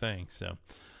that was a thing.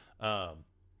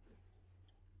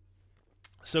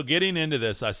 So getting into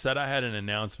this, I said I had an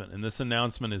announcement, and this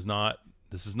announcement is not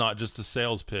just a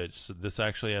sales pitch. So this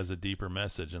actually has a deeper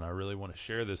message, and I really want to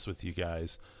share this with you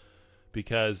guys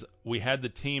because we had the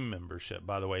team membership,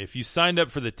 by the way. If you signed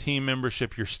up for the team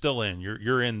membership, you're still in.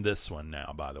 You're in this one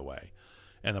now, by the way.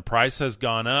 And the price has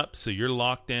gone up, so you're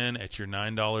locked in at your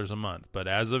 $9 a month. But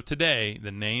as of today,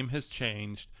 the name has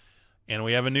changed, and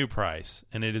we have a new price.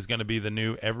 And it is going to be the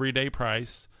new everyday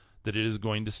price that it is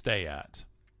going to stay at.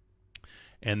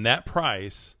 And that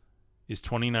price is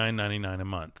 $29.99 a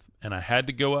month. And I had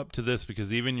to go up to this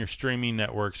because even your streaming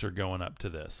networks are going up to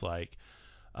this. Like,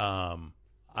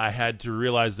 I had to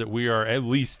realize that we are at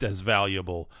least as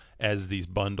valuable as these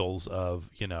bundles of,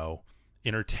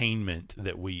 entertainment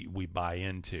that we buy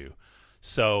into.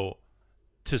 So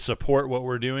to support what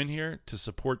we're doing here, to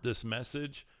support this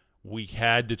message, we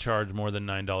had to charge more than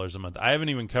 $9 a month. I haven't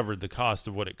even covered the cost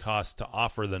of what it costs to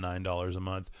offer the $9 a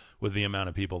month with the amount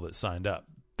of people that signed up.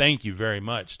 Thank you very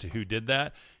much to who did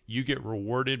that. You get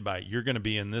rewarded you're going to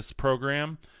be in this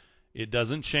program. It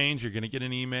doesn't change. You're going to get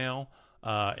an email,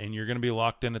 and you're going to be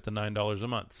locked in at the $9 a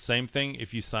month. Same thing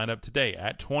if you sign up today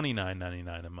at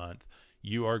 $29.99 a month.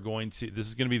 You are this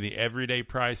is going to be the everyday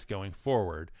price going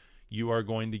forward. You are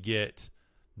going to get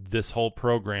this whole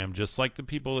program just like the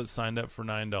people that signed up for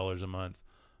 $9 a month,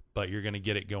 but you're going to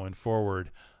get it going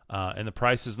forward. And the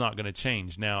price is not going to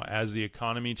change. Now, as the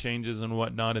economy changes and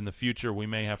whatnot in the future, we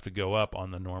may have to go up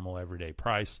on the normal everyday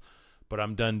price, but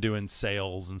I'm done doing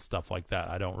sales and stuff like that.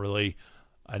 I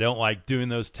don't like doing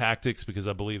those tactics because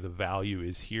I believe the value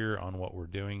is here on what we're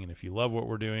doing. And if you love what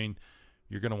we're doing,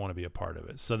 you're going to want to be a part of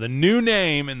it. So the new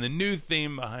name and the new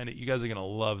theme behind it, you guys are going to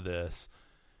love this,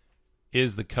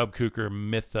 is the Kuker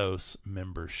Mythos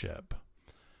membership.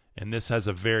 And this has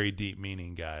a very deep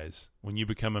meaning, guys. When you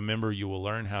become a member, you will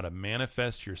learn how to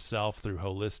manifest yourself through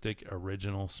holistic,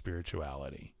 original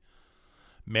spirituality.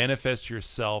 Manifest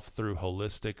yourself through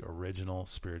holistic, original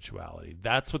spirituality.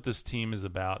 That's what this team is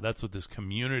about. That's what this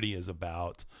community is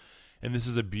about. And this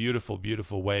is a beautiful,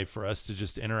 beautiful way for us to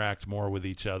just interact more with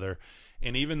each other.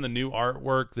 And even the new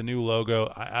artwork, the new logo,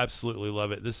 I absolutely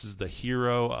love it. This is the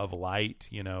hero of light,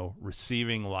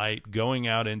 receiving light, going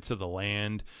out into the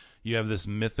land. You have this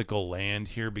mythical land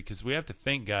here because we have to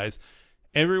think, guys,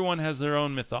 everyone has their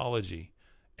own mythology.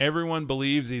 Everyone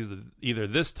believes either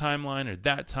this timeline or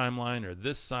that timeline or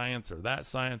this science or that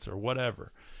science or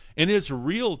whatever. And it's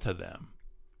real to them.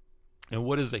 And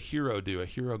what does a hero do? A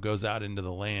hero goes out into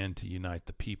the land to unite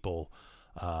the people,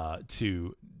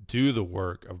 to do the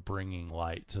work of bringing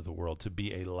light to the world, to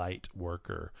be a light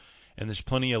worker. And there's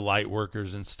plenty of light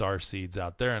workers and star seeds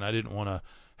out there, and I didn't want to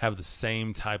have the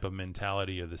same type of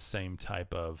mentality or the same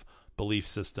type of belief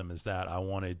system as that. I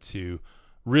wanted to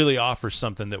really offer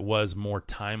something that was more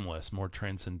timeless, more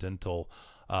transcendental,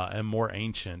 and more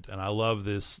ancient. And I love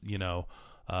this,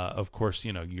 of course,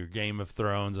 your Game of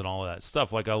Thrones and all of that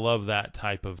stuff. Like, I love that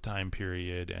type of time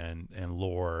period and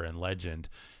lore and legend.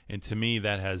 And to me,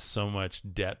 that has so much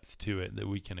depth to it that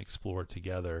we can explore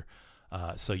together.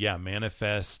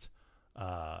 Manifest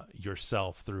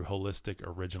yourself through holistic,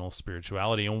 original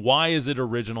spirituality. And why is it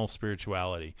original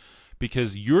spirituality?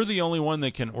 Because you're the only one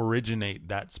that can originate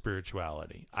that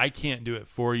spirituality. I can't do it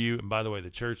for you. And by the way, the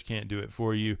church can't do it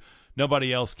for you.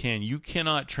 Nobody else can. You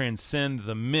cannot transcend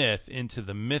the myth into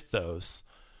the mythos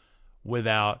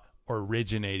without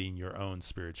originating your own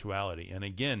spirituality. And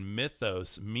again,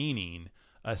 mythos meaning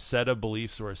a set of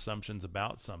beliefs or assumptions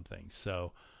about something.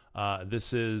 So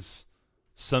this is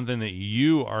something that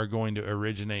you are going to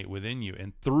originate within you.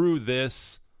 And through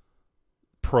this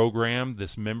program,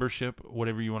 this membership,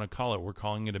 whatever you want to call it, we're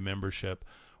calling it a membership.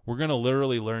 We're going to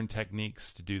literally learn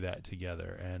techniques to do that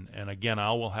together. And again,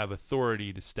 I will have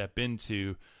authority to step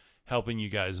into helping you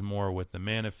guys more with the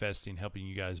manifesting, helping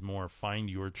you guys more find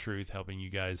your truth, helping you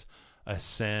guys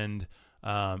ascend.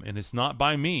 And it's not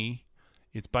by me.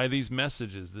 It's by these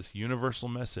messages, this universal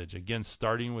message. Again,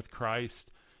 starting with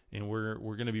Christ, and we're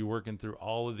going to be working through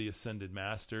all of the ascended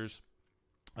masters.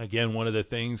 Again, one of the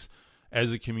things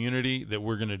as a community that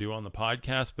we're going to do on the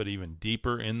podcast, but even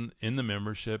deeper in the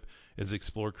membership, is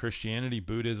explore Christianity,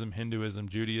 Buddhism, Hinduism,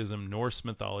 Judaism, Norse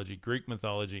mythology, Greek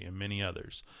mythology, and many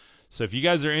others. So if you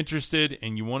guys are interested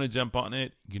and you want to jump on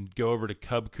it, you can go over to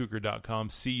cubkuker.com,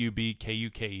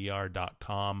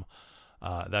 CUBKUKER.com.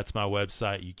 That's my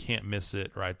website. You can't miss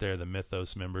it right there, the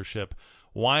Mythos membership.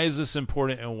 Why is this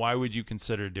important, and why would you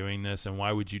consider doing this, and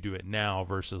why would you do it now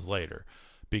versus later?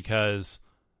 Because,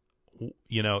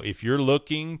 you know, if you're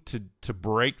looking to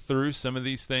break through some of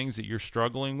these things that you're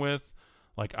struggling with,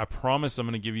 like, I promise I'm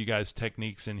going to give you guys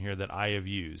techniques in here that I have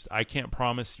used. I can't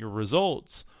promise your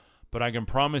results, but I can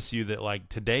promise you that, like,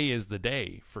 today is the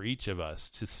day for each of us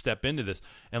to step into this.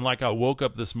 And like, I woke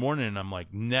up this morning and I'm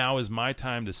like, now is my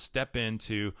time to step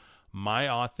into my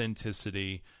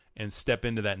authenticity and step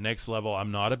into that next level.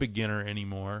 I'm not a beginner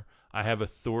anymore. I have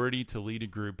authority to lead a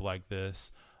group like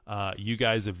this. You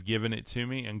guys have given it to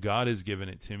me, and God has given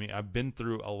it to me. I've been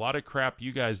through a lot of crap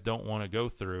you guys don't want to go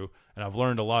through, and I've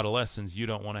learned a lot of lessons you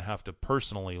don't want to have to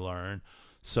personally learn.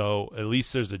 So at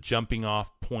least there's a jumping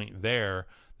off point there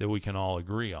that we can all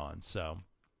agree on. So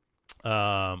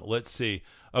let's see.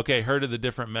 Okay, heard of the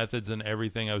different methods and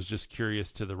everything. I was just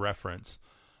curious to the reference.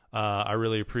 I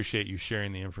really appreciate you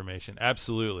sharing the information.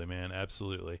 Absolutely, man.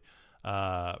 Absolutely.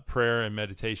 Prayer and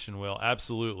meditation will.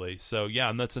 Absolutely. So yeah,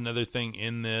 and that's another thing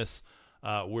in this.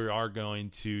 We are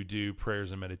going to do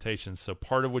prayers and meditations. So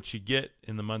part of what you get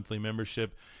in the monthly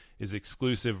membership is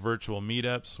exclusive virtual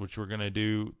meetups, which we're going to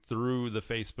do through the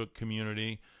Facebook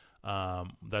community.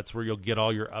 That's where you'll get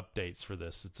all your updates for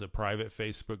this. It's a private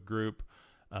Facebook group.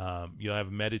 You'll have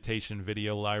a meditation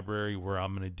video library where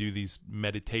I'm going to do these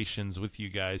meditations with you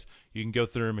guys. You can go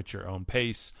through them at your own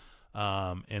pace.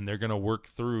 And they're going to work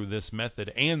through this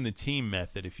method and the team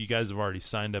method. If you guys have already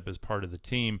signed up as part of the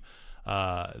team,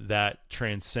 that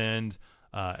transcend,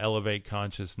 elevate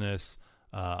consciousness,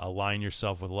 align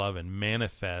yourself with love, and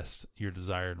manifest your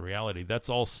desired reality. That's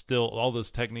all still, all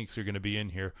those techniques are going to be in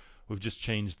here. We've just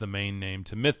changed the main name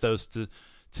to Mythos to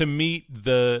meet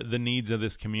the needs of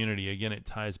this community. Again, it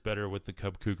ties better with the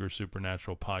Cub Kuker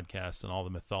Supernatural podcast and all the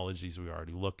mythologies we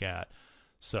already look at.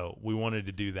 So we wanted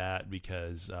to do that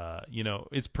because, you know,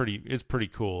 it's pretty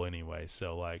cool anyway.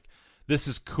 So, like, this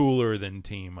is cooler than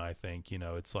team, I think. You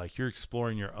know, it's like you're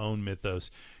exploring your own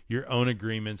mythos, your own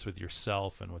agreements with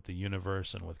yourself and with the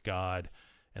universe and with God.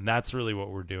 And that's really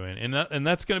what we're doing. And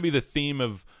that's going to be the theme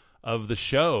of the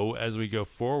show as we go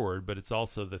forward, but it's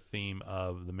also the theme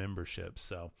of the membership.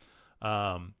 So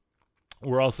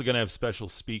we're also going to have special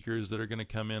speakers that are going to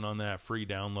come in on that, free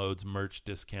downloads, merch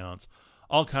discounts,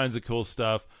 all kinds of cool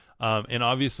stuff. And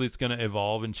obviously it's going to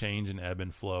evolve and change and ebb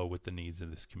and flow with the needs of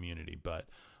this community. But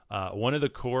one of the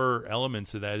core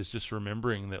elements of that is just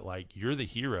remembering that, like, you're the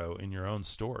hero in your own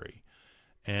story.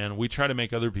 And we try to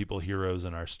make other people heroes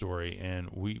in our story. And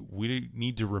we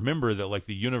need to remember that, like,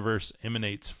 the universe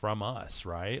emanates from us,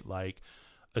 right? Like,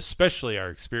 especially our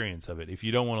experience of it. If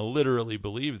you don't want to literally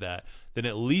believe that, then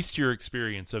at least your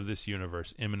experience of this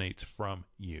universe emanates from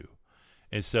you.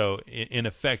 And so, in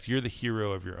effect, you're the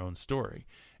hero of your own story.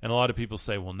 And a lot of people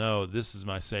say, well, no, this is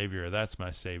my savior, or that's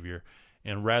my savior.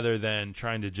 And rather than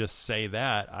trying to just say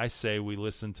that, I say we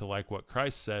listen to, like, what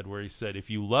Christ said, where he said,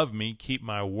 if you love me, keep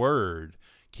my word,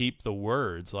 keep the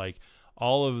words. Like,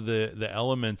 all of the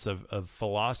elements of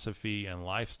philosophy and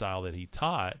lifestyle that he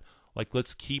taught, like,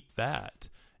 let's keep that.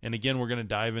 And again, we're going to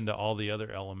dive into all the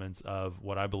other elements of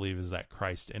what I believe is that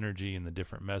Christ energy and the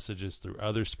different messages through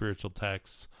other spiritual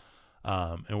texts.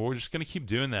 And we're just going to keep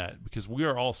doing that because we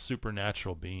are all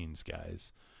supernatural beings,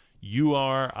 guys. You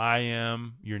are, I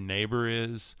am, your neighbor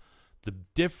is. The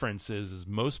difference is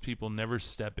most people never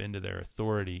step into their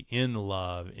authority in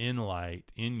love, in light,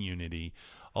 in unity.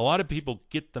 A lot of people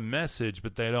get the message,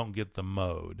 but they don't get the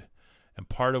mode. And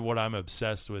part of what I'm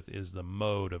obsessed with is the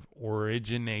mode of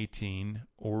originating,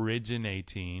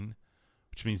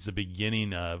 which means the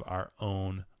beginning of our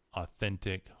own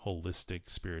authentic,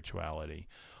 holistic spirituality.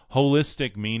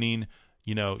 Holistic meaning,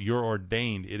 you know, you're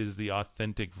ordained. It is the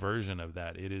authentic version of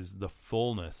that. It is the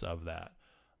fullness of that.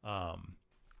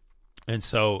 And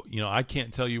so, you know, I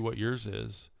can't tell you what yours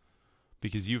is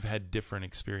because you've had different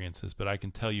experiences, but I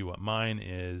can tell you what mine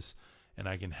is, and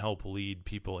I can help lead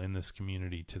people in this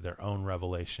community to their own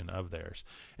revelation of theirs.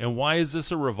 And why is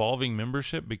this a revolving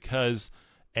membership? Because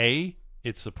A,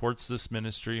 it supports this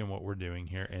ministry and what we're doing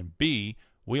here, and B,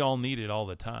 we all need it all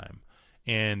the time.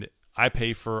 And I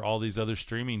pay for all these other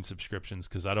streaming subscriptions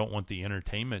because I don't want the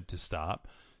entertainment to stop.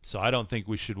 So I don't think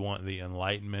we should want the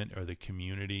enlightenment or the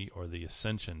community or the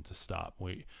ascension to stop.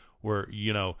 where,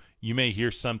 you may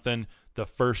hear something the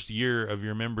first year of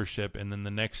your membership, and then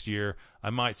the next year I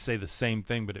might say the same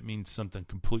thing, but it means something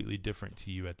completely different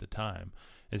to you at the time.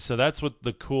 And so that's what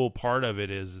the cool part of it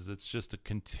is it's just a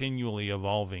continually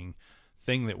evolving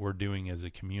thing that we're doing as a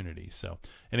community. So,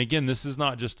 and again, this is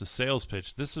not just a sales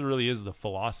pitch. This really is the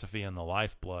philosophy and the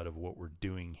lifeblood of what we're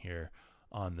doing here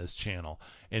on this channel.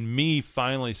 And me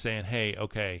finally saying, hey,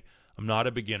 okay, I'm not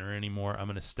a beginner anymore. I'm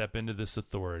going to step into this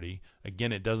authority.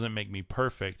 Again, it doesn't make me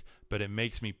perfect, but it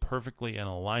makes me perfectly in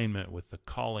alignment with the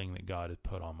calling that God has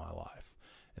put on my life.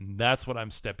 And that's what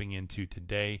I'm stepping into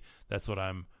today. That's what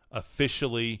I'm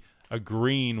officially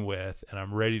agreeing with, and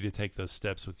I'm ready to take those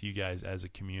steps with you guys as a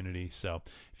community. So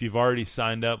if you've already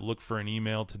signed up, look for an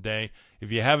email today. If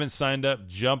you haven't signed up,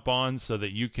 jump on so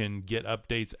that you can get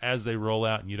updates as they roll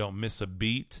out and you don't miss a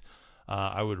beat.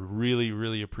 I would really,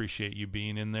 really appreciate you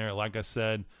being in there. Like I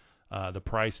said, the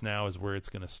price now is where it's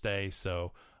going to stay,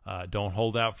 so don't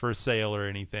hold out for a sale or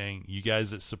anything. You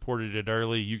guys that supported it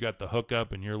early, you got the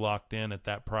hookup and you're locked in at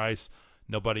that price.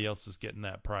 Nobody else is getting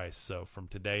that price. So from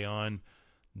today on,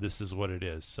 this is what it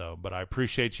is. So, but I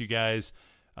appreciate you guys.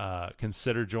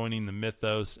 Consider joining the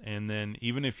mythos, and then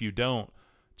even if you don't,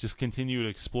 just continue to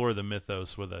explore the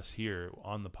mythos with us here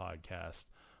on the podcast,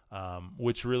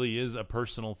 which really is a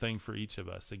personal thing for each of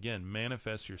us. Again,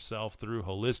 manifest yourself through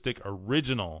holistic,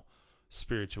 original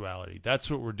spirituality.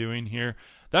 That's what we're doing here.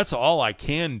 That's all I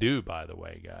can do, by the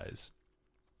way, guys.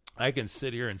 I can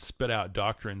sit here and spit out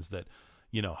doctrines that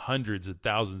hundreds of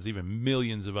thousands, even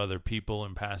millions of other people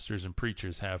and pastors and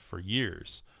preachers have for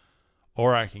years.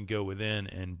 Or I can go within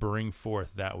and bring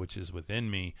forth that which is within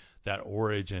me, that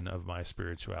origin of my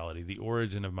spirituality, the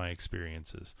origin of my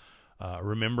experiences.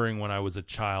 Remembering when I was a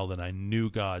child and I knew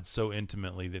God so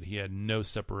intimately that he had no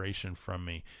separation from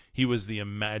me. He was the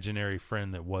imaginary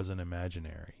friend that wasn't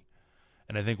imaginary.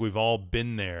 And I think we've all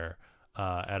been there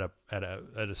at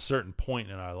a certain point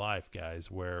in our life,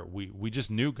 guys, where we just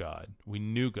knew God. We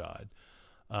knew God.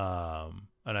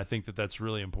 And I think that that's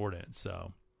really important.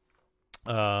 So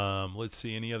let's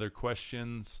see, any other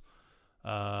questions?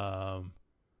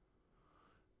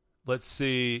 Let's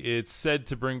see. It's said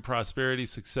to bring prosperity,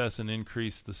 success, and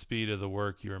increase the speed of the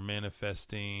work you are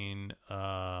manifesting.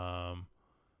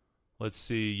 Let's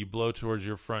see. You blow towards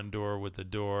your front door with the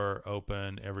door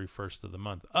open every first of the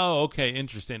month. Oh, okay.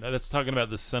 Interesting. That's talking about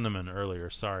the cinnamon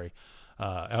earlier. Sorry.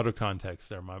 Out of context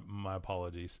there. My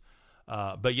apologies.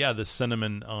 But yeah, the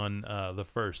cinnamon on the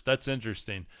first. That's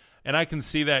interesting. And I can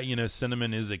see that,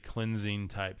 cinnamon is a cleansing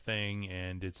type thing,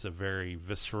 and it's a very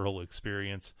visceral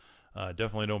experience.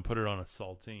 Definitely don't put it on a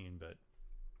saltine, but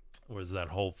was that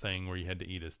whole thing where you had to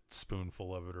eat a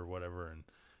spoonful of it or whatever and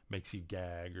makes you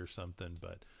gag or something.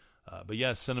 But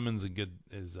yeah, cinnamon's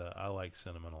I like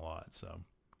cinnamon a lot.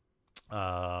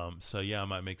 So yeah, I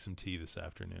might make some tea this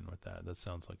afternoon with that. That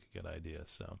sounds like a good idea.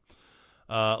 So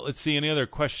let's see, any other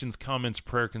questions, comments,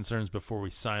 prayer concerns before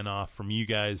we sign off from you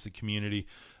guys, the community.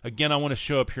 Again, I want to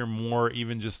show up here more,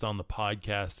 even just on the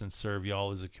podcast, and serve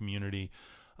y'all as a community,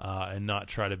 and not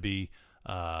try to be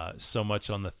so much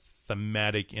on the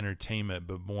thematic entertainment,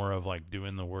 but more of like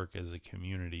doing the work as a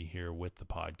community here with the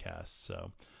podcast.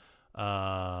 So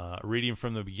reading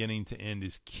from the beginning to end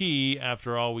is key.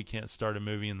 After all, we can't start a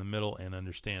movie in the middle and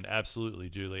understand. Absolutely,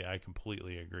 Julie. I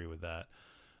completely agree with that.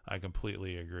 I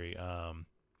completely agree.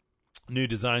 New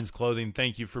Designs Clothing,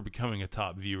 thank you for becoming a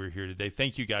top viewer here today.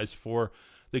 Thank you guys for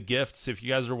the gifts. If you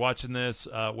guys are watching this,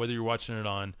 whether you're watching it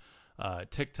on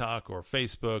TikTok or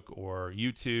Facebook or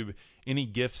YouTube, any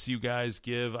gifts you guys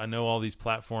give. I know all these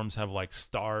platforms have like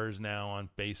stars now on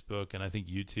Facebook, and I think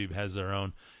YouTube has their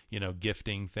own,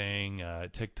 gifting thing.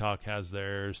 TikTok has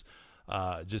theirs.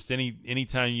 Just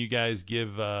anytime you guys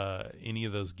give any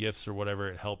of those gifts or whatever,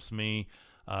 it helps me.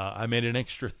 I made an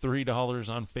extra $3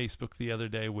 on Facebook the other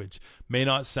day, which may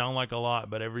not sound like a lot,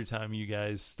 but every time you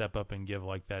guys step up and give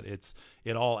like that,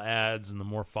 it all adds, and the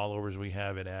more followers we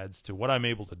have, it adds to what I'm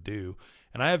able to do.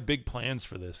 And I have big plans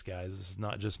for this, guys. This is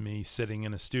not just me sitting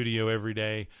in a studio every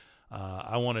day.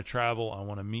 I want to travel. I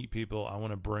want to meet people. I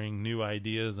want to bring new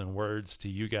ideas and words to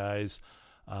you guys.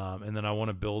 And then I want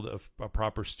to build a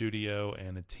proper studio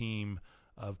and a team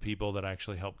of people that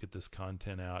actually help get this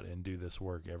content out and do this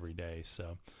work every day.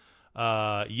 So,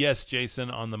 yes,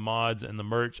 Jason, on the mods and the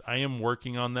merch, I am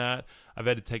working on that. I've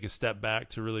had to take a step back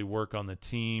to really work on the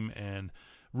team and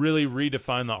really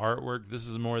redefine the artwork. This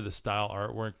is more the style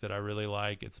artwork that I really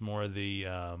like. It's more the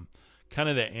kind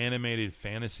of the animated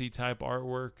fantasy type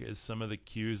artwork is some of the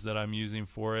cues that I'm using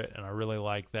for it. And I really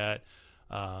like that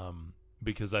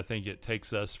because I think it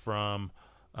takes us from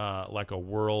like a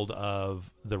world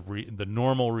of the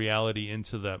normal reality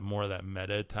into that more of that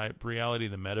meta type reality,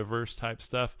 the metaverse type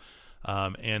stuff.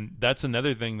 And that's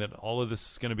another thing that all of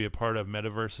this is going to be a part of.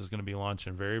 Metaverse is going to be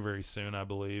launching very, very soon, I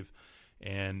believe.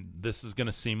 And this is going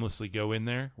to seamlessly go in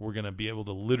there. We're going to be able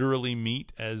to literally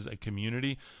meet as a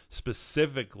community.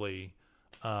 Specifically,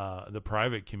 the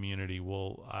private community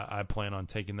I plan on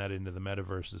taking that into the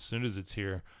metaverse. As soon as it's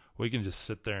here, we can just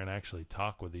sit there and actually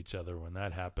talk with each other when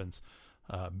that happens.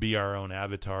 Be our own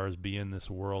avatars, be in this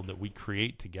world that we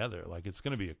create together. Like, it's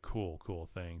going to be a cool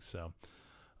thing. So,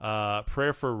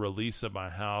 prayer for release of my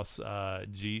house.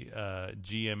 GMA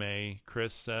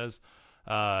Chris says,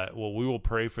 well, we will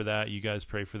pray for that. You guys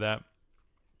pray for that.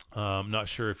 I'm not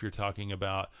sure if you're talking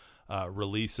about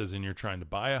release as in you're trying to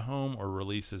buy a home, or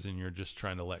release as in you're just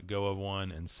trying to let go of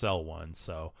one and sell one.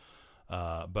 So,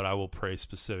 but I will pray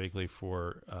specifically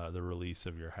for the release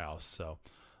of your house. So,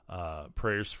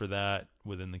 prayers for that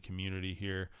within the community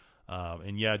here.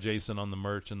 And yeah, Jason, on the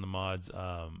merch and the mods,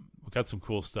 we've got some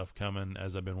cool stuff coming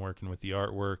as I've been working with the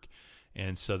artwork.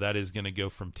 And so that is going to go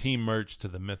from team merch to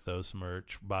the Mythos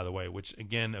merch, by the way, which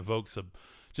again evokes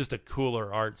just a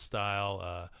cooler art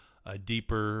style, a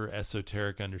deeper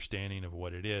esoteric understanding of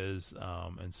what it is.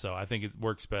 And so I think it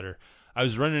works better. I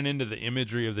was running into the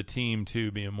imagery of the team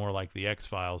too, being more like the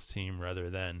X-Files team rather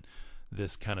than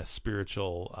this kind of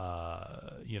spiritual,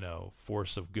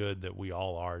 force of good that we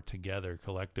all are together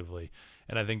collectively.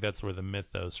 And I think that's where the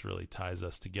mythos really ties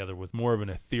us together with more of an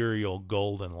ethereal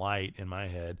golden light in my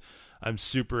head. I'm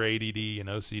super ADD and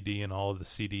OCD and all of the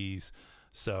CDs,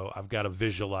 so I've got to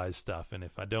visualize stuff. And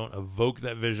if I don't evoke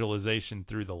that visualization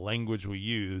through the language we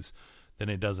use, then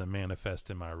it doesn't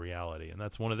manifest in my reality. And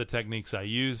that's one of the techniques I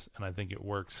use, and I think it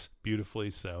works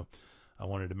beautifully. So I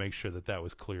wanted to make sure that that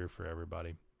was clear for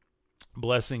everybody.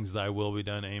 Blessings, thy will be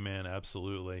done. Amen.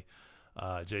 Absolutely.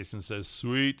 Jason says,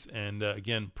 sweet. And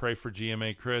again, pray for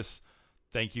GMA Chris.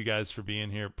 Thank you guys for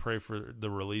being here. Pray for the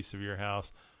release of your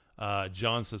house.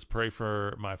 John says, pray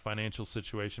for my financial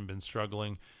situation. Been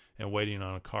struggling and waiting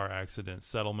on a car accident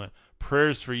settlement.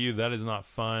 Prayers for you. That is not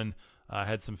fun. I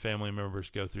had some family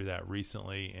members go through that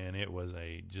recently, and it was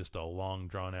just a long,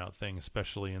 drawn-out thing,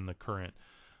 especially in the current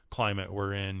climate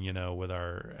we're in, with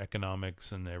our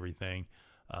economics and everything.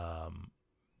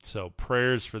 So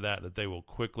prayers for that they will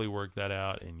quickly work that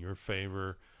out in your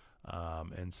favor.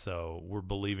 And so we're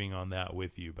believing on that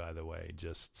with you, by the way,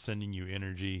 just sending you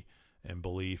energy and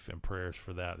belief and prayers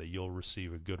for that you'll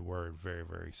receive a good word very,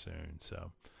 very soon.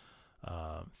 So,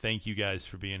 thank you guys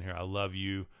for being here. I love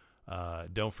you.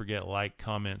 Don't forget, like,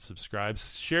 comment, subscribe,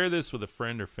 share this with a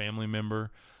friend or family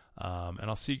member. And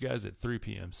I'll see you guys at 3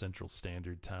 p.m. Central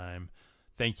Standard Time.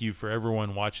 Thank you for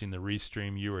everyone watching the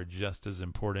restream. You are just as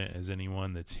important as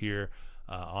anyone that's here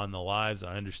on the lives.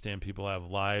 I understand people have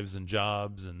lives and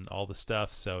jobs and all the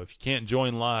stuff. So if you can't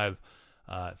join live,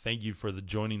 thank you for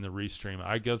joining the restream.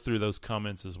 I go through those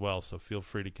comments as well, so feel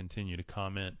free to continue to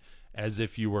comment as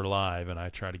if you were live, and I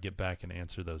try to get back and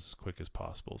answer those as quick as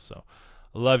possible. So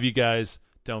I love you guys.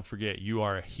 Don't forget, you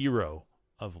are a hero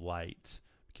of light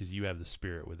because you have the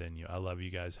spirit within you. I love you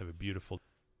guys. Have a beautiful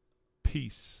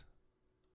peace.